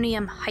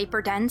neutronium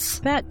hyperdense?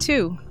 That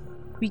too.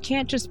 We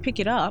can't just pick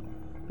it up,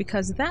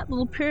 because that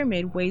little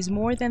pyramid weighs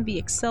more than the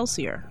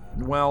Excelsior.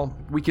 Well,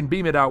 we can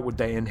beam it out with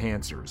the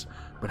enhancers,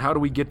 but how do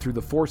we get through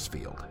the force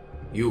field?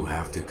 You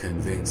have to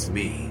convince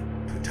me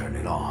to turn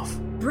it off.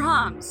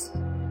 Brahms!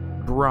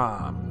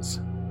 Brahms.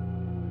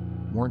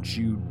 Weren't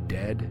you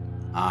dead?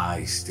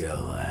 I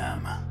still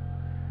am.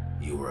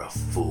 You were a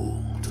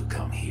fool to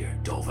come here,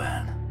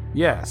 Dovan.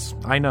 Yes,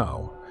 I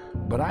know.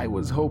 But I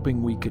was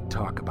hoping we could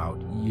talk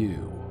about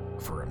you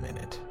for a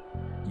minute.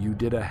 You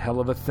did a hell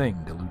of a thing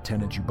to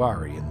Lieutenant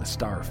Jubari in the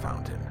Star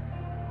Fountain.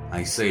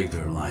 I saved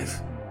her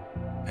life.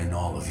 And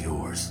all of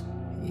yours.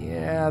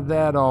 Yeah,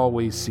 that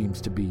always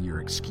seems to be your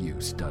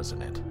excuse,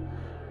 doesn't it?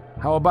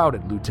 How about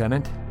it,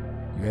 Lieutenant?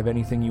 You have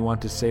anything you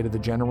want to say to the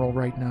General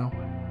right now?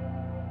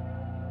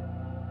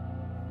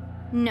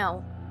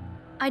 No,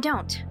 I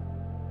don't.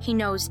 He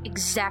knows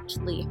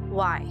exactly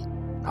why.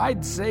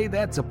 I'd say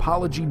that's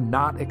apology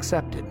not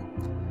accepted.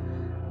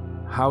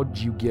 How'd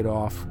you get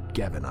off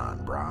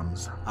Gevenon,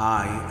 Brahms?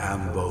 I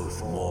am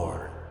both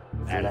more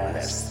and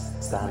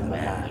less than the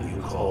man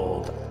you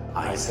called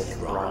Isaac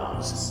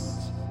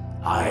Brahms.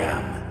 I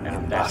am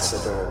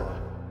ambassador,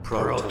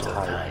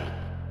 prototype,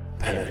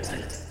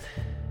 penitent.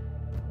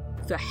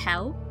 The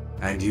hell?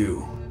 And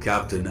you,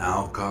 Captain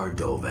Alcar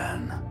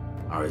Dovan,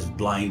 are as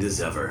blind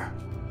as ever.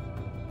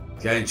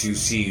 Can't you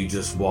see you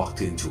just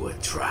walked into a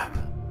trap?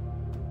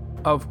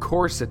 Of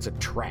course it's a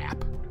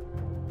trap.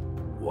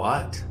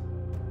 What?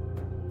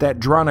 That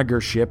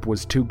Droniger ship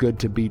was too good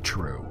to be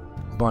true.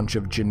 Bunch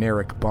of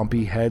generic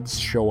bumpy heads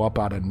show up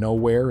out of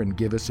nowhere and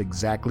give us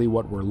exactly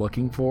what we're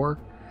looking for.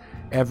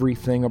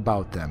 Everything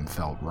about them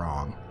felt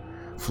wrong.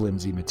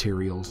 Flimsy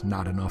materials,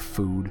 not enough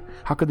food.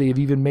 How could they have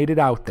even made it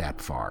out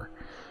that far?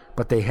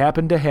 But they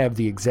happened to have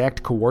the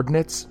exact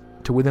coordinates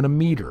to within a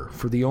meter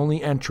for the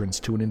only entrance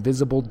to an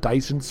invisible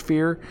Dyson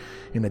sphere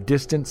in a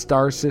distant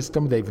star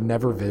system they've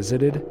never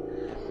visited.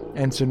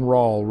 Ensign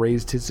Rawl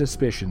raised his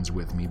suspicions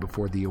with me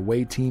before the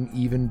away team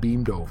even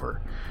beamed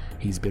over.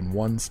 He's been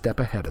one step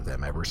ahead of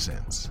them ever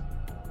since.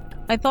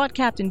 I thought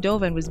Captain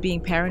Dovan was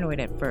being paranoid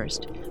at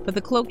first, but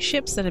the cloaked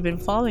ships that have been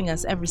following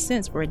us ever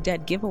since were a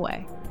dead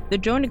giveaway. The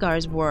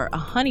Dronigars were a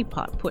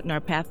honeypot put in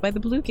our path by the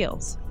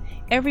Bluegills.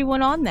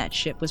 Everyone on that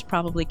ship was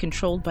probably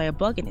controlled by a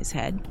bug in his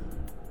head.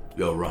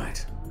 You're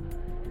right.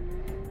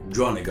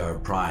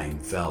 Dronigar Prime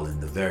fell in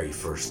the very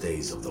first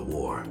days of the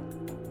war.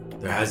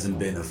 There hasn't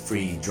been a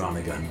free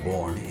Dronigan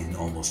born in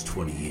almost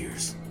 20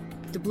 years.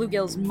 The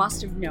Bluegills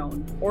must have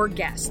known, or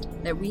guessed,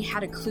 that we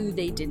had a clue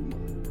they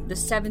didn't. The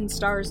 7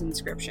 Stars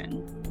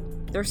inscription.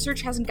 Their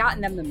search hasn't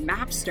gotten them the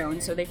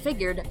mapstone, so they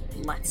figured,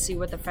 let's see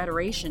what the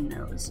Federation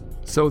knows.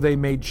 So they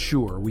made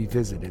sure we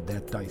visited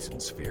that Dyson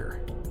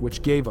sphere,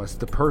 which gave us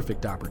the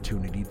perfect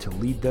opportunity to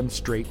lead them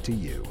straight to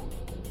you.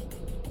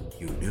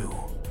 You knew?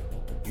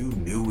 You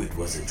knew it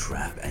was a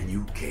trap and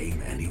you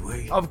came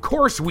anyway? Of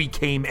course we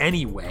came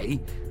anyway.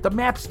 The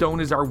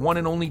Mapstone is our one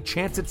and only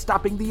chance at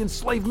stopping the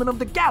enslavement of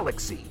the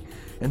galaxy.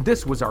 And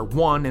this was our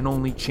one and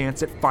only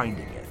chance at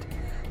finding it.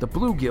 The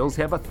Bluegills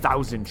have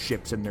 1,000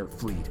 ships in their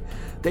fleet.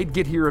 They'd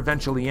get here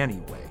eventually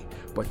anyway.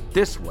 But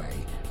this way,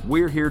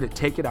 we're here to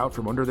take it out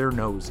from under their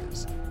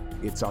noses.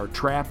 It's our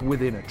trap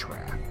within a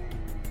trap.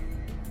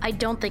 I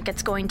don't think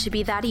it's going to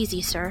be that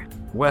easy, sir.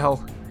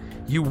 Well,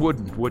 you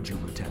wouldn't, would you,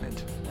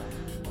 Lieutenant?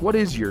 What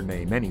is your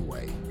name,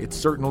 anyway? It's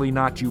certainly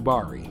not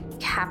Yubari.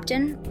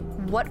 Captain,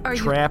 what are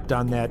you... Trapped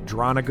on that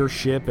Droniger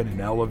ship in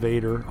an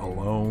elevator,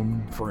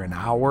 alone, for an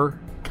hour?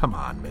 Come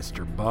on,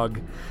 Mr.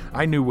 Bug.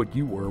 I knew what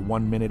you were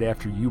 1 minute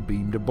after you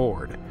beamed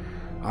aboard.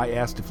 I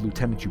asked if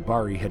Lieutenant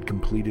Yubari had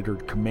completed her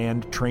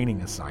command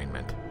training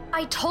assignment.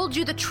 I told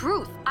you the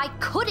truth. I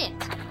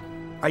couldn't.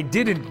 I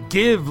didn't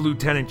give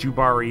Lieutenant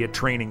Yubari a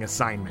training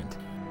assignment.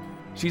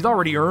 She's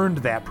already earned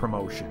that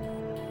promotion.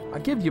 I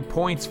give you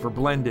points for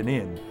blending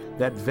in.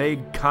 That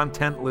vague,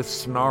 contentless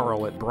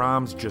snarl at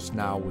Brahms just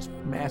now was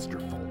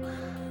masterful.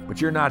 But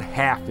you're not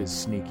half as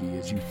sneaky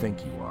as you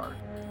think you are.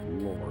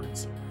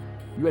 Lords.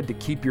 You had to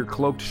keep your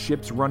cloaked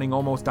ships running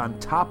almost on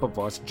top of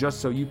us just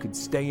so you could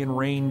stay in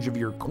range of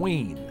your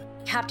queen.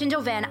 Captain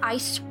Dovan, I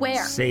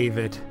swear. Save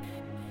it.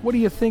 What do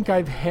you think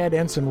I've had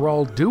Ensign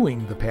Rawl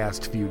doing the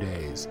past few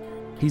days?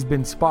 He's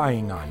been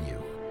spying on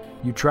you.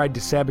 You tried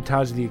to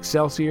sabotage the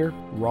Excelsior,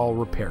 Rawl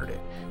repaired it.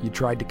 You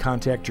tried to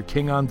contact your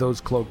king on those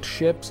cloaked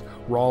ships,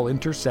 Rawl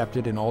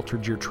intercepted and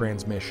altered your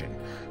transmission.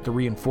 The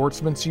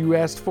reinforcements you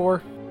asked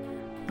for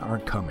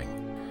aren't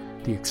coming.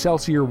 The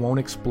Excelsior won't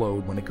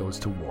explode when it goes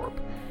to warp.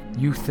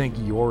 You think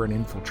you're an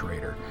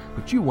infiltrator,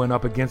 but you went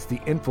up against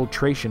the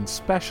infiltration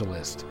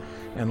specialist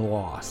and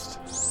lost.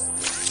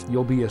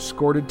 You'll be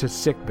escorted to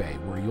sickbay,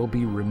 where you'll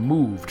be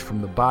removed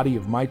from the body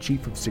of my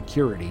chief of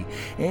security,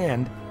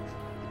 and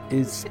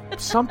is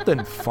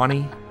something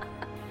funny?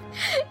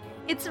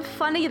 It's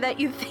funny that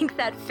you think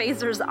that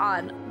phaser's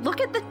on.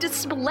 Look at the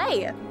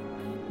display.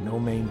 No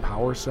main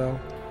power cell?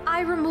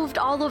 I removed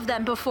all of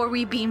them before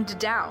we beamed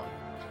down.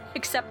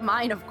 Except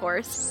mine, of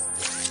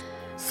course.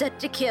 Set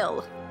to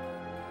kill.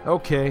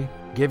 Okay,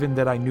 given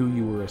that I knew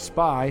you were a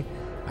spy,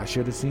 I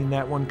should have seen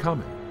that one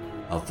coming.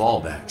 A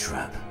fallback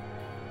trap.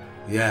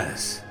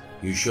 Yes,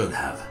 you should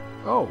have.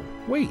 Oh,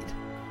 wait.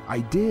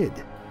 I did.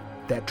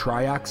 That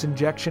Triox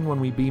injection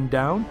when we beamed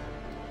down?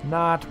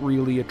 Not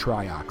really a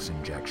Triox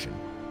injection.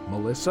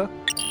 Melissa?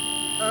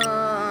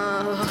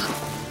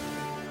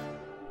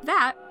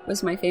 That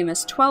was my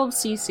famous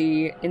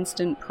 12cc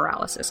instant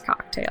paralysis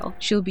cocktail.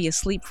 She'll be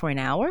asleep for an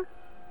hour?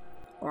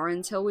 Or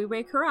until we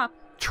wake her up.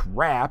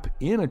 Trap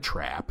in a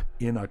trap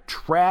in a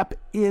trap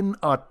in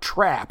a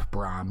trap,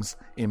 Brahms.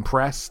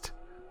 Impressed?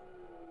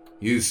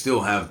 You still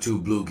have 2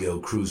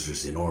 Bluegill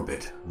cruisers in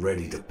orbit,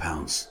 ready to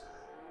pounce.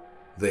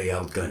 They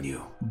outgun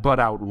you. But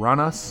outrun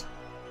us?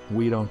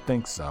 We don't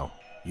think so.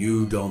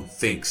 You don't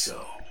think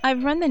so?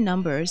 I've run the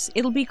numbers.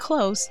 It'll be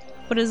close,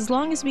 but as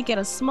long as we get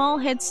a small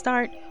head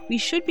start, we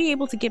should be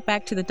able to get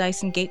back to the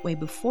Dyson Gateway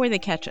before they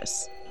catch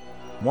us.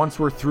 Once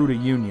we're through to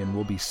Union,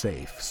 we'll be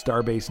safe.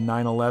 Starbase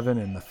 911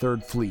 and the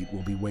 3rd Fleet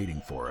will be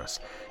waiting for us.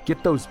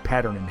 Get those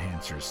pattern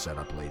enhancers set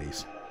up,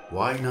 ladies.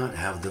 Why not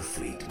have the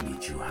fleet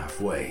meet you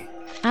halfway?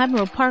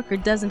 Admiral Parker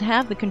doesn't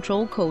have the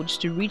control codes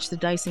to reach the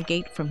Dyson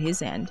Gate from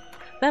his end.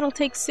 That'll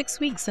take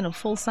 6 weeks and a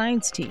full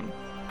science team.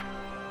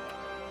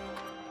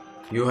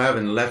 You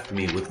haven't left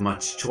me with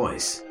much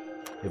choice.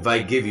 If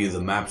I give you the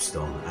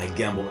Mapstone, I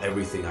gamble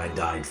everything I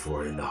died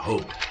for in the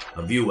hope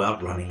of you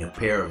outrunning a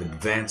pair of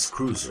advanced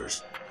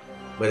cruisers.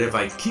 But if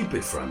I keep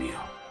it from you...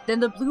 Then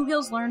the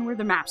Bluegills learn where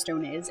the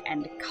Mapstone is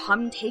and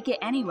come take it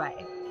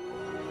anyway.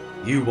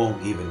 You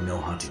won't even know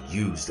how to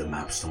use the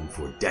Mapstone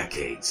for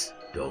decades,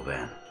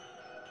 Dovan.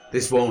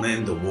 This won't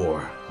end the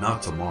war,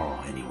 not tomorrow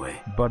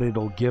anyway. But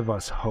it'll give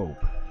us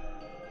hope.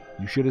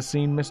 You should have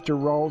seen Mr.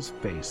 Rawl's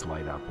face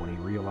light up when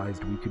he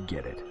realized we could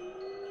get it.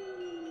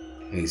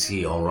 Is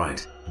he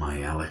alright,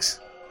 my Alex?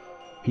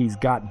 He's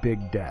got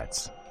big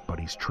debts, but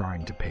he's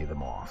trying to pay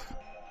them off.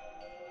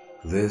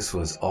 This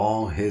was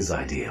all his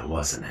idea,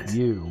 wasn't it?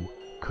 You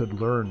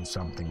could learn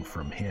something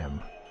from him,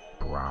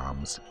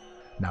 Brahms.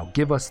 Now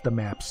give us the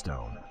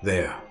Mapstone.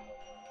 There.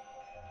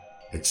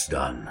 It's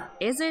done.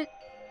 Is it?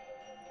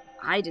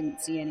 I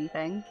didn't see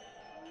anything.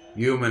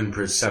 Human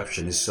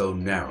perception is so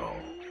narrow,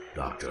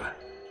 Doctor.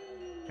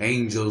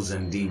 Angels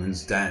and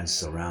demons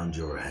dance around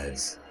your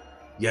heads,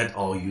 yet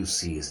all you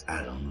see is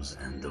atoms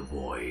and the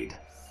void.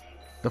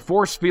 The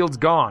force field's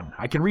gone.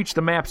 I can reach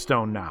the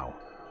Mapstone now.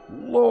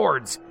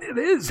 Lords, it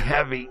is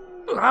heavy.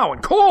 Ow,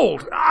 and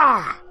cold!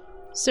 Ah!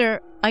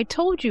 Sir, I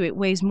told you it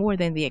weighs more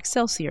than the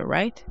Excelsior,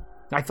 right?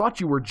 I thought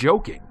you were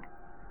joking.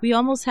 We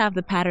almost have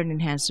the pattern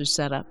enhancer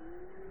set up.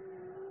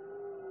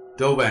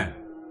 Dovan,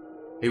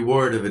 a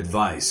word of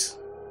advice.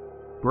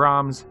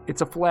 Brahms,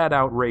 it's a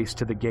flat-out race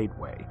to the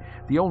Gateway.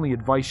 The only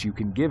advice you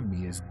can give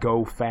me is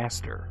go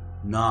faster.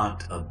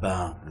 Not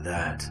about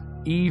that.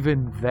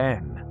 Even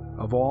then,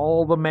 of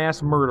all the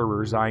mass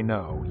murderers I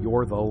know,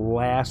 you're the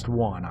last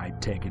one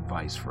I'd take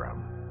advice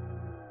from.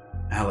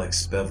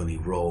 Alex Beverly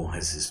Roll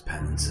has his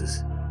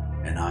penances,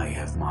 and I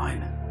have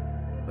mine.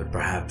 But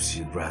perhaps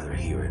you'd rather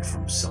hear it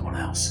from someone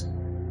else.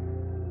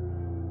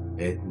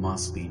 It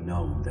must be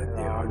known that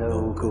there are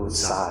no good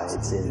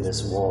sides in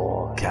this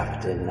war,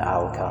 Captain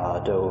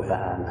Alcar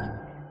Dovan.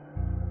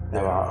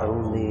 There are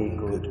only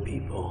good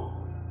people,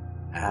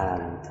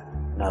 and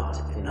not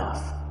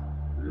enough.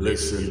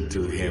 Listen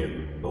to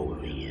him,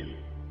 Bolin.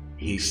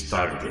 He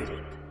started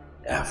it,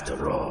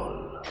 after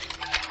all.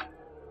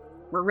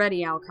 We're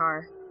ready,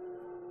 Alcar.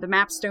 The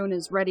Mapstone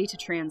is ready to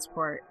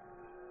transport.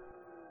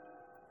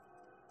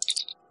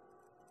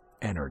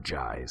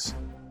 Energize.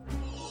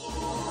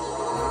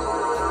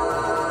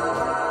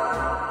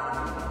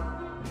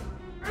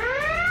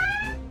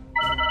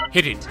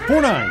 Hit it.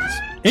 4 nines.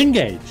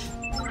 Engage.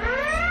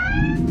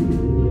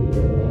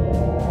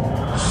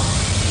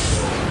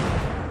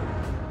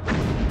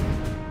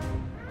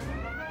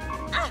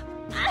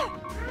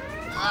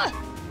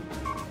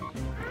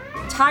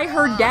 Tie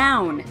her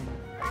down.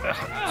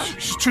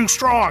 She's too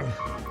strong.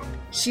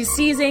 She's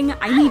seizing.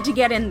 I need to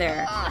get in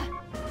there.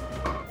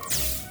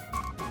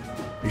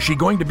 Is she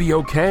going to be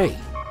okay?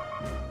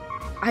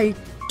 I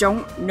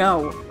don't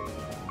know.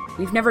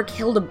 We've never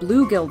killed a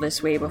bluegill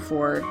this way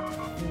before.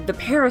 The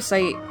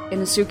parasite in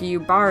Asuka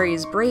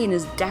Yubari's brain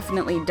is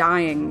definitely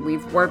dying.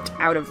 We've warped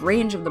out of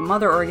range of the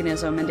mother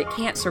organism and it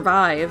can't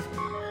survive.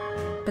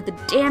 But the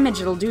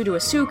damage it'll do to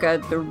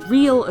Asuka, the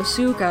real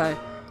Asuka,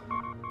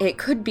 it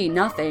could be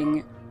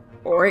nothing.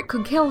 Or it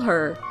could kill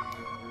her.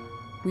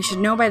 We should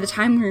know by the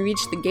time we reach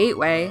the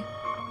gateway.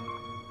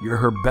 You're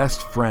her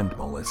best friend,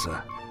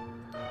 Melissa.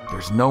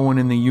 There's no one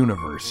in the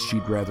universe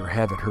she'd rather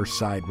have at her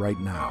side right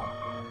now.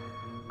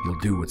 You'll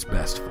do what's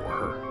best for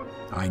her.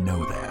 I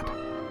know that.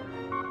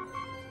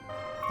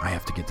 I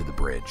have to get to the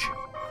bridge.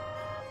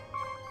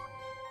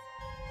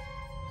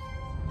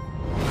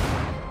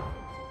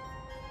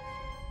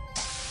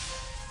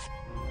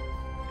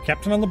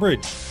 Captain on the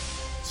bridge.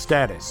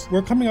 Status.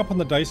 We're coming up on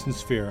the Dyson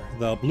Sphere.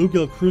 The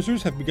bluegill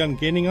cruisers have begun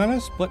gaining on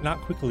us, but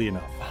not quickly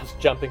enough. Us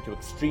jumping to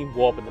extreme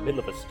warp in the middle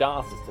of a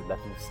star system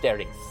left him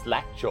staring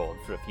slack-jawed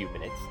for a few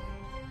minutes.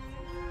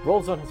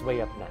 Roll's on his way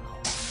up now.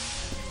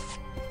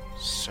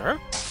 Sir?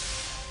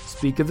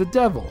 Speak of the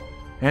devil.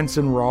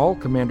 Ensign Rawl,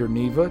 Commander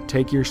Neva,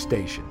 take your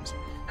stations.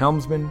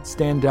 Helmsman,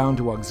 stand down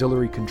to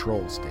auxiliary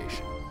control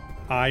station.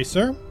 Aye,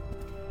 sir.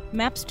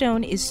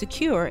 Mapstone is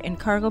secure in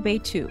Cargo Bay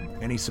 2.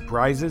 Any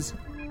surprises?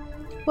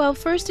 Well,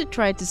 first it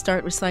tried to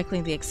start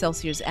recycling the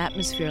Excelsior's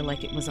atmosphere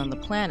like it was on the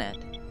planet.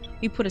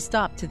 We put a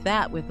stop to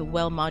that with a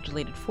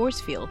well-modulated force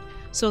field,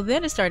 so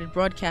then it started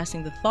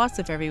broadcasting the thoughts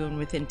of everyone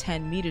within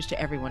 10 meters to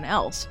everyone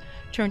else,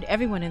 turned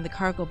everyone in the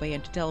cargo bay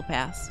into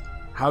telepaths.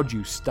 How'd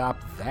you stop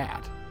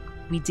that?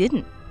 We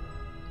didn't.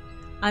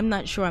 I'm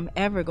not sure I'm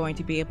ever going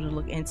to be able to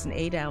look Ensign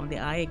Ada in the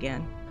eye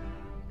again.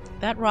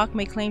 That rock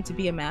may claim to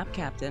be a map,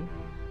 Captain,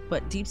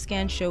 but deep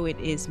scans show it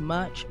is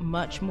much,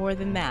 much more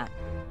than that.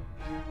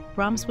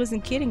 Brahms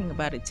wasn't kidding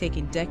about it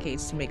taking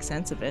decades to make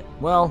sense of it.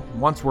 Well,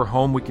 once we're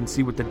home, we can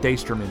see what the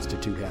Daystrom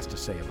Institute has to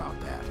say about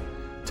that.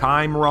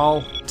 Time,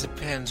 Rawl?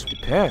 Depends.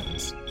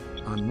 Depends?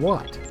 On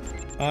what?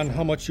 On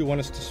how much you want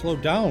us to slow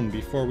down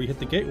before we hit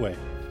the gateway.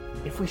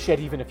 If we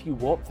shed even a few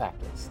warp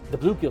factors, the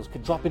bluegills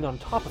could drop in on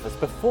top of us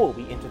before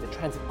we enter the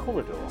transit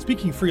corridor.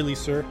 Speaking freely,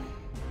 sir,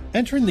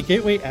 entering the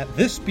gateway at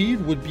this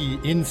speed would be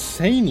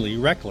insanely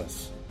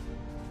reckless.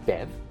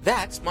 Bev?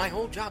 That's my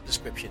whole job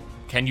description.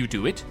 Can you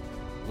do it?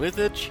 With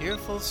a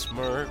cheerful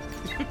smirk.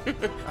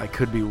 I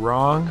could be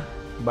wrong,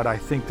 but I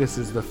think this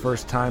is the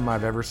first time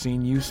I've ever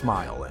seen you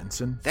smile,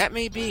 Ensign. That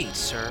may be,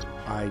 sir.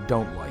 I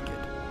don't like it.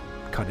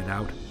 Cut it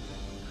out.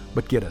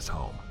 But get us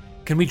home.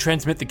 Can we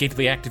transmit the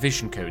gateway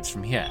activation codes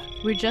from here?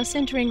 We're just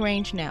entering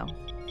range now.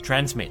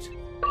 Transmit.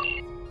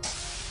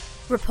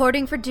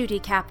 Reporting for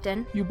duty,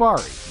 Captain.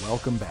 Yubari,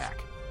 welcome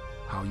back.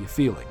 How you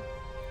feeling?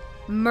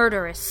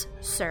 Murderous,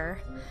 sir.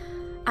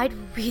 I'd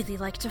really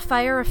like to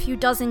fire a few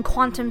dozen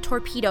quantum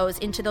torpedoes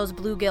into those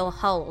bluegill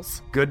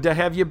hulls. Good to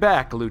have you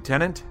back,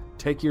 Lieutenant.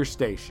 Take your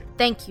station.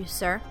 Thank you,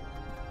 sir.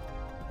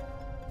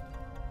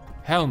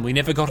 Helm, we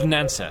never got an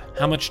answer.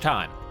 How much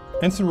time?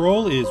 Ensign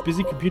Roll is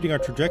busy computing our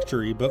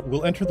trajectory, but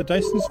we'll enter the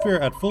Dyson Sphere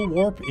at full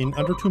warp in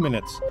under 2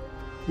 minutes.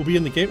 We'll be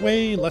in the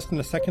gateway less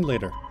than a second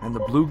later. And the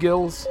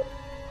bluegills?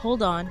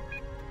 Hold on.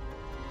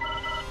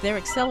 They're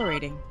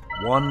accelerating.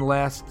 One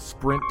last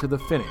sprint to the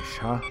finish,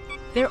 huh?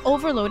 They're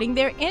overloading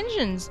their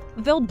engines.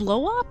 They'll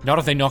blow up. Not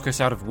if they knock us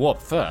out of warp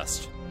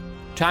first.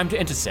 Time to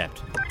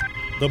intercept.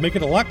 They'll make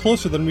it a lot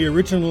closer than we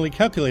originally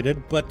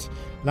calculated, but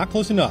not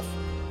close enough.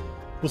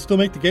 We'll still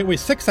make the gateway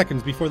 6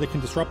 seconds before they can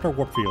disrupt our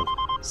warp field.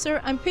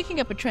 Sir, I'm picking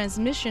up a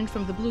transmission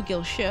from the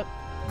bluegill ship.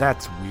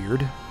 That's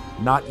weird.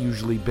 Not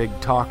usually big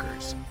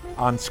talkers.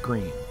 On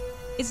screen.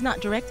 It's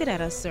not directed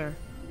at us, sir.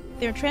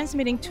 They're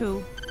transmitting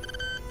to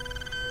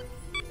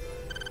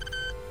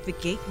the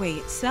gateway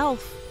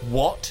itself.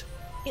 What?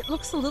 It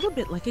looks a little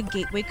bit like a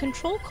gateway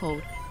control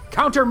code.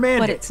 Countermanded!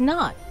 But it's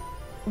not.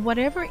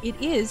 Whatever it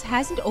is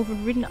hasn't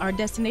overridden our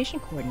destination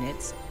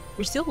coordinates.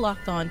 We're still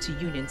locked on to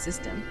Union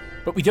system.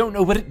 But we don't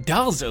know what it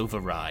does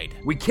override.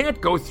 We can't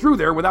go through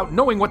there without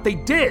knowing what they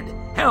did.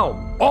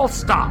 Helm, all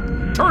stop.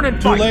 Turn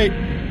and Too fight.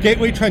 late.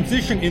 Gateway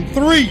transition in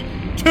 3,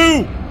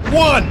 2,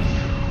 1.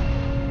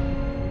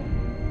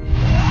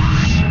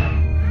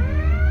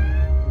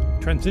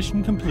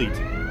 Transition complete.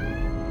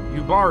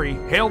 Yubari,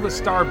 hail the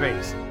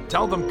starbase.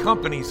 Tell them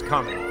company's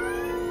coming.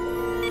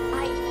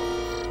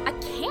 I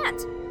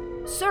can't.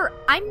 Sir,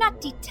 I'm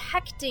not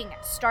detecting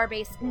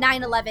Starbase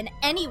 911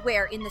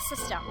 anywhere in the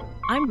system.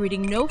 I'm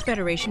reading no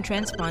Federation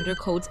transponder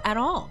codes at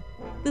all.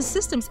 The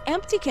system's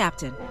empty,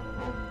 Captain.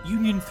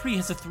 Union 3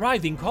 has a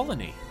thriving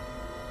colony.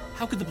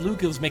 How could the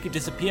Bluegills make it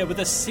disappear with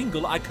a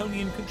single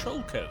Iconian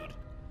control code?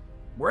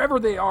 Wherever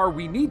they are,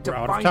 we need to We're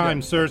out find of time,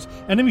 them. sirs.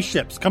 Enemy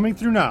ships coming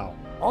through now.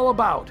 All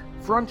about.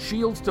 Front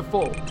shields to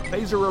full.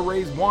 Phaser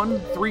arrays 1,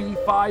 3,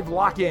 5,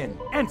 lock in.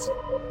 Ensign,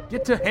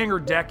 get to hangar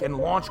deck and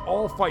launch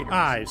all fighters.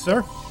 Aye,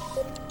 sir.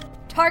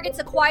 Targets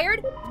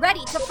acquired,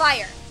 ready to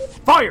fire.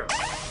 Fire!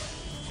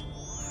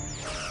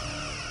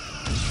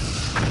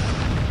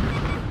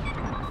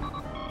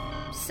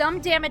 Some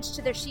damage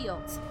to their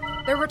shields.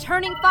 They're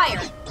returning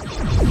fire.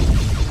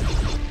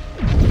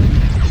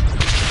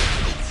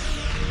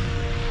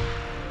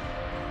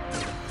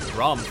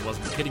 Brahms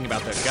wasn't kidding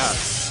about their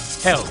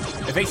guns. Hell,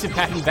 evasive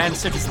packing van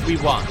surface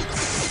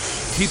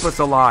 3-1. Keep us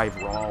alive,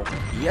 Rawl.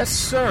 Yes,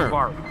 sir.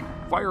 Bart,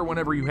 fire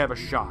whenever you have a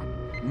shot.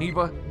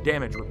 Neva,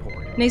 damage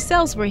report.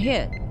 Nacelles were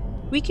hit.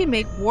 We can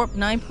make warp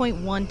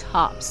 9.1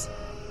 tops.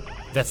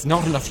 That's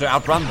not enough to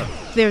outrun them.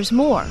 There's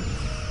more.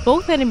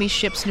 Both enemy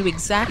ships knew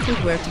exactly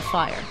where to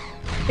fire.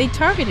 They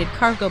targeted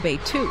Cargo Bay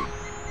too.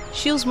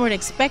 Shields weren't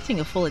expecting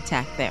a full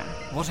attack there.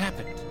 What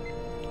happened?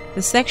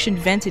 The section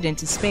vented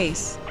into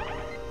space.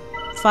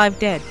 5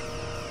 dead.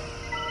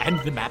 And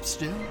the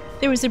Mapstone?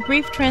 There was a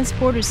brief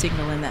transporter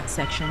signal in that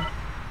section.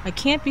 I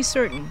can't be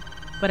certain,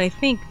 but I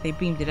think they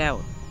beamed it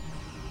out.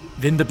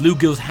 Then the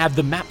Bluegills have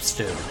the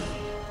Mapstone,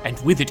 and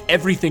with it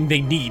everything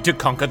they need to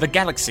conquer the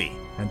galaxy.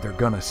 And they're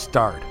gonna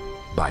start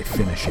by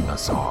finishing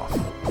us off.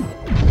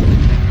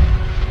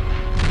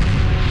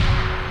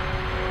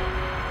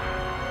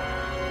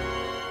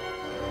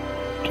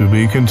 To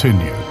be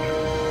continued.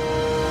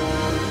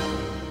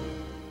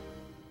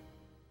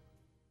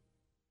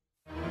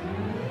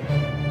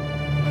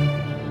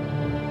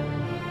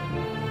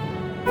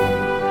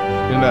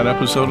 In that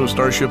episode of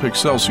Starship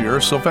Excelsior,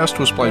 Sylvester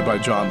was played by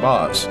John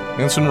Boz,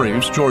 Ensign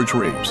Reeves, George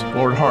Reeves,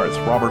 Lord Harth,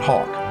 Robert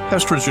Hawke,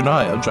 Hestra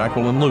Janaya,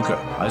 Jacqueline Luca,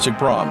 Isaac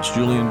Brahms,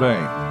 Julian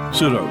Bain,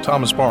 Pseudo,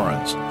 Thomas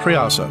Barnes,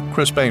 Triasa,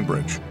 Chris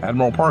Bainbridge,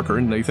 Admiral Parker,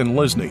 Nathan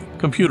Lisney,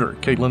 Computer,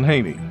 Caitlin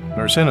Haney,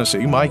 Nurse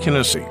Hennessy, Mike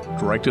Hennessy,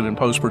 directed and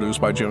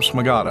post-produced by Jim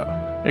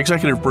Smagata,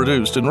 executive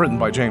produced and written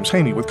by James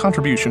Haney with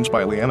contributions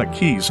by Leanna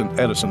Keyes and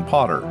Edison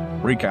Potter,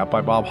 recap by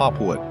Bob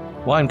Hopwood.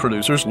 Line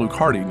producers Luke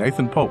Hardy,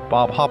 Nathan Pope,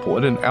 Bob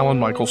Hopwood, and Alan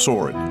Michael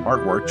Sword.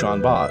 Artwork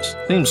John Boz.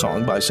 Theme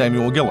song by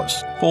Samuel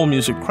Gillis. Full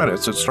music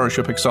credits at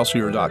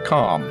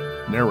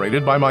StarshipExcelsior.com.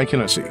 Narrated by Mike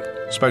Hennessy.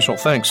 Special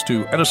thanks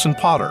to Edison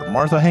Potter,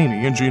 Martha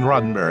Haney, and Gene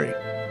Roddenberry.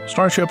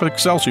 Starship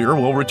Excelsior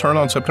will return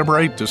on September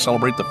 8th to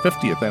celebrate the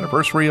 50th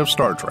anniversary of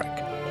Star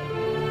Trek.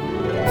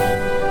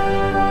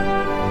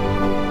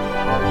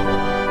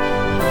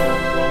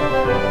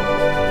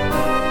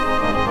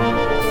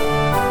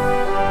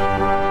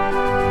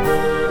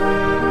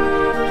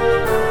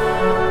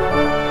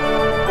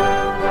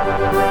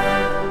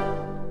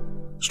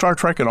 Star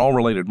Trek and all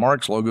related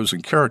marks, logos,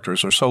 and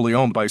characters are solely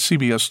owned by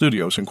CBS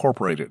Studios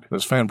Incorporated.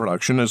 This fan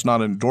production is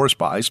not endorsed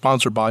by,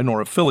 sponsored by,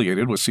 nor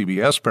affiliated with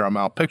CBS,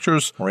 Paramount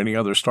Pictures, or any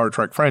other Star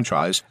Trek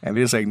franchise, and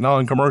is a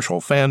non-commercial,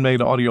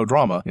 fan-made audio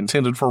drama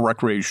intended for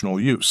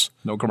recreational use.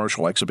 No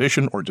commercial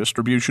exhibition or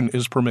distribution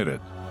is permitted.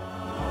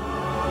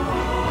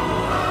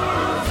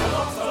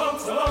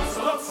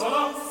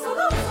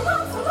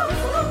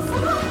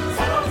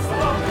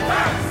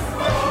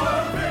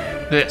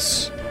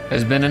 This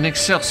has been an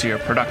Excelsior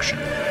production.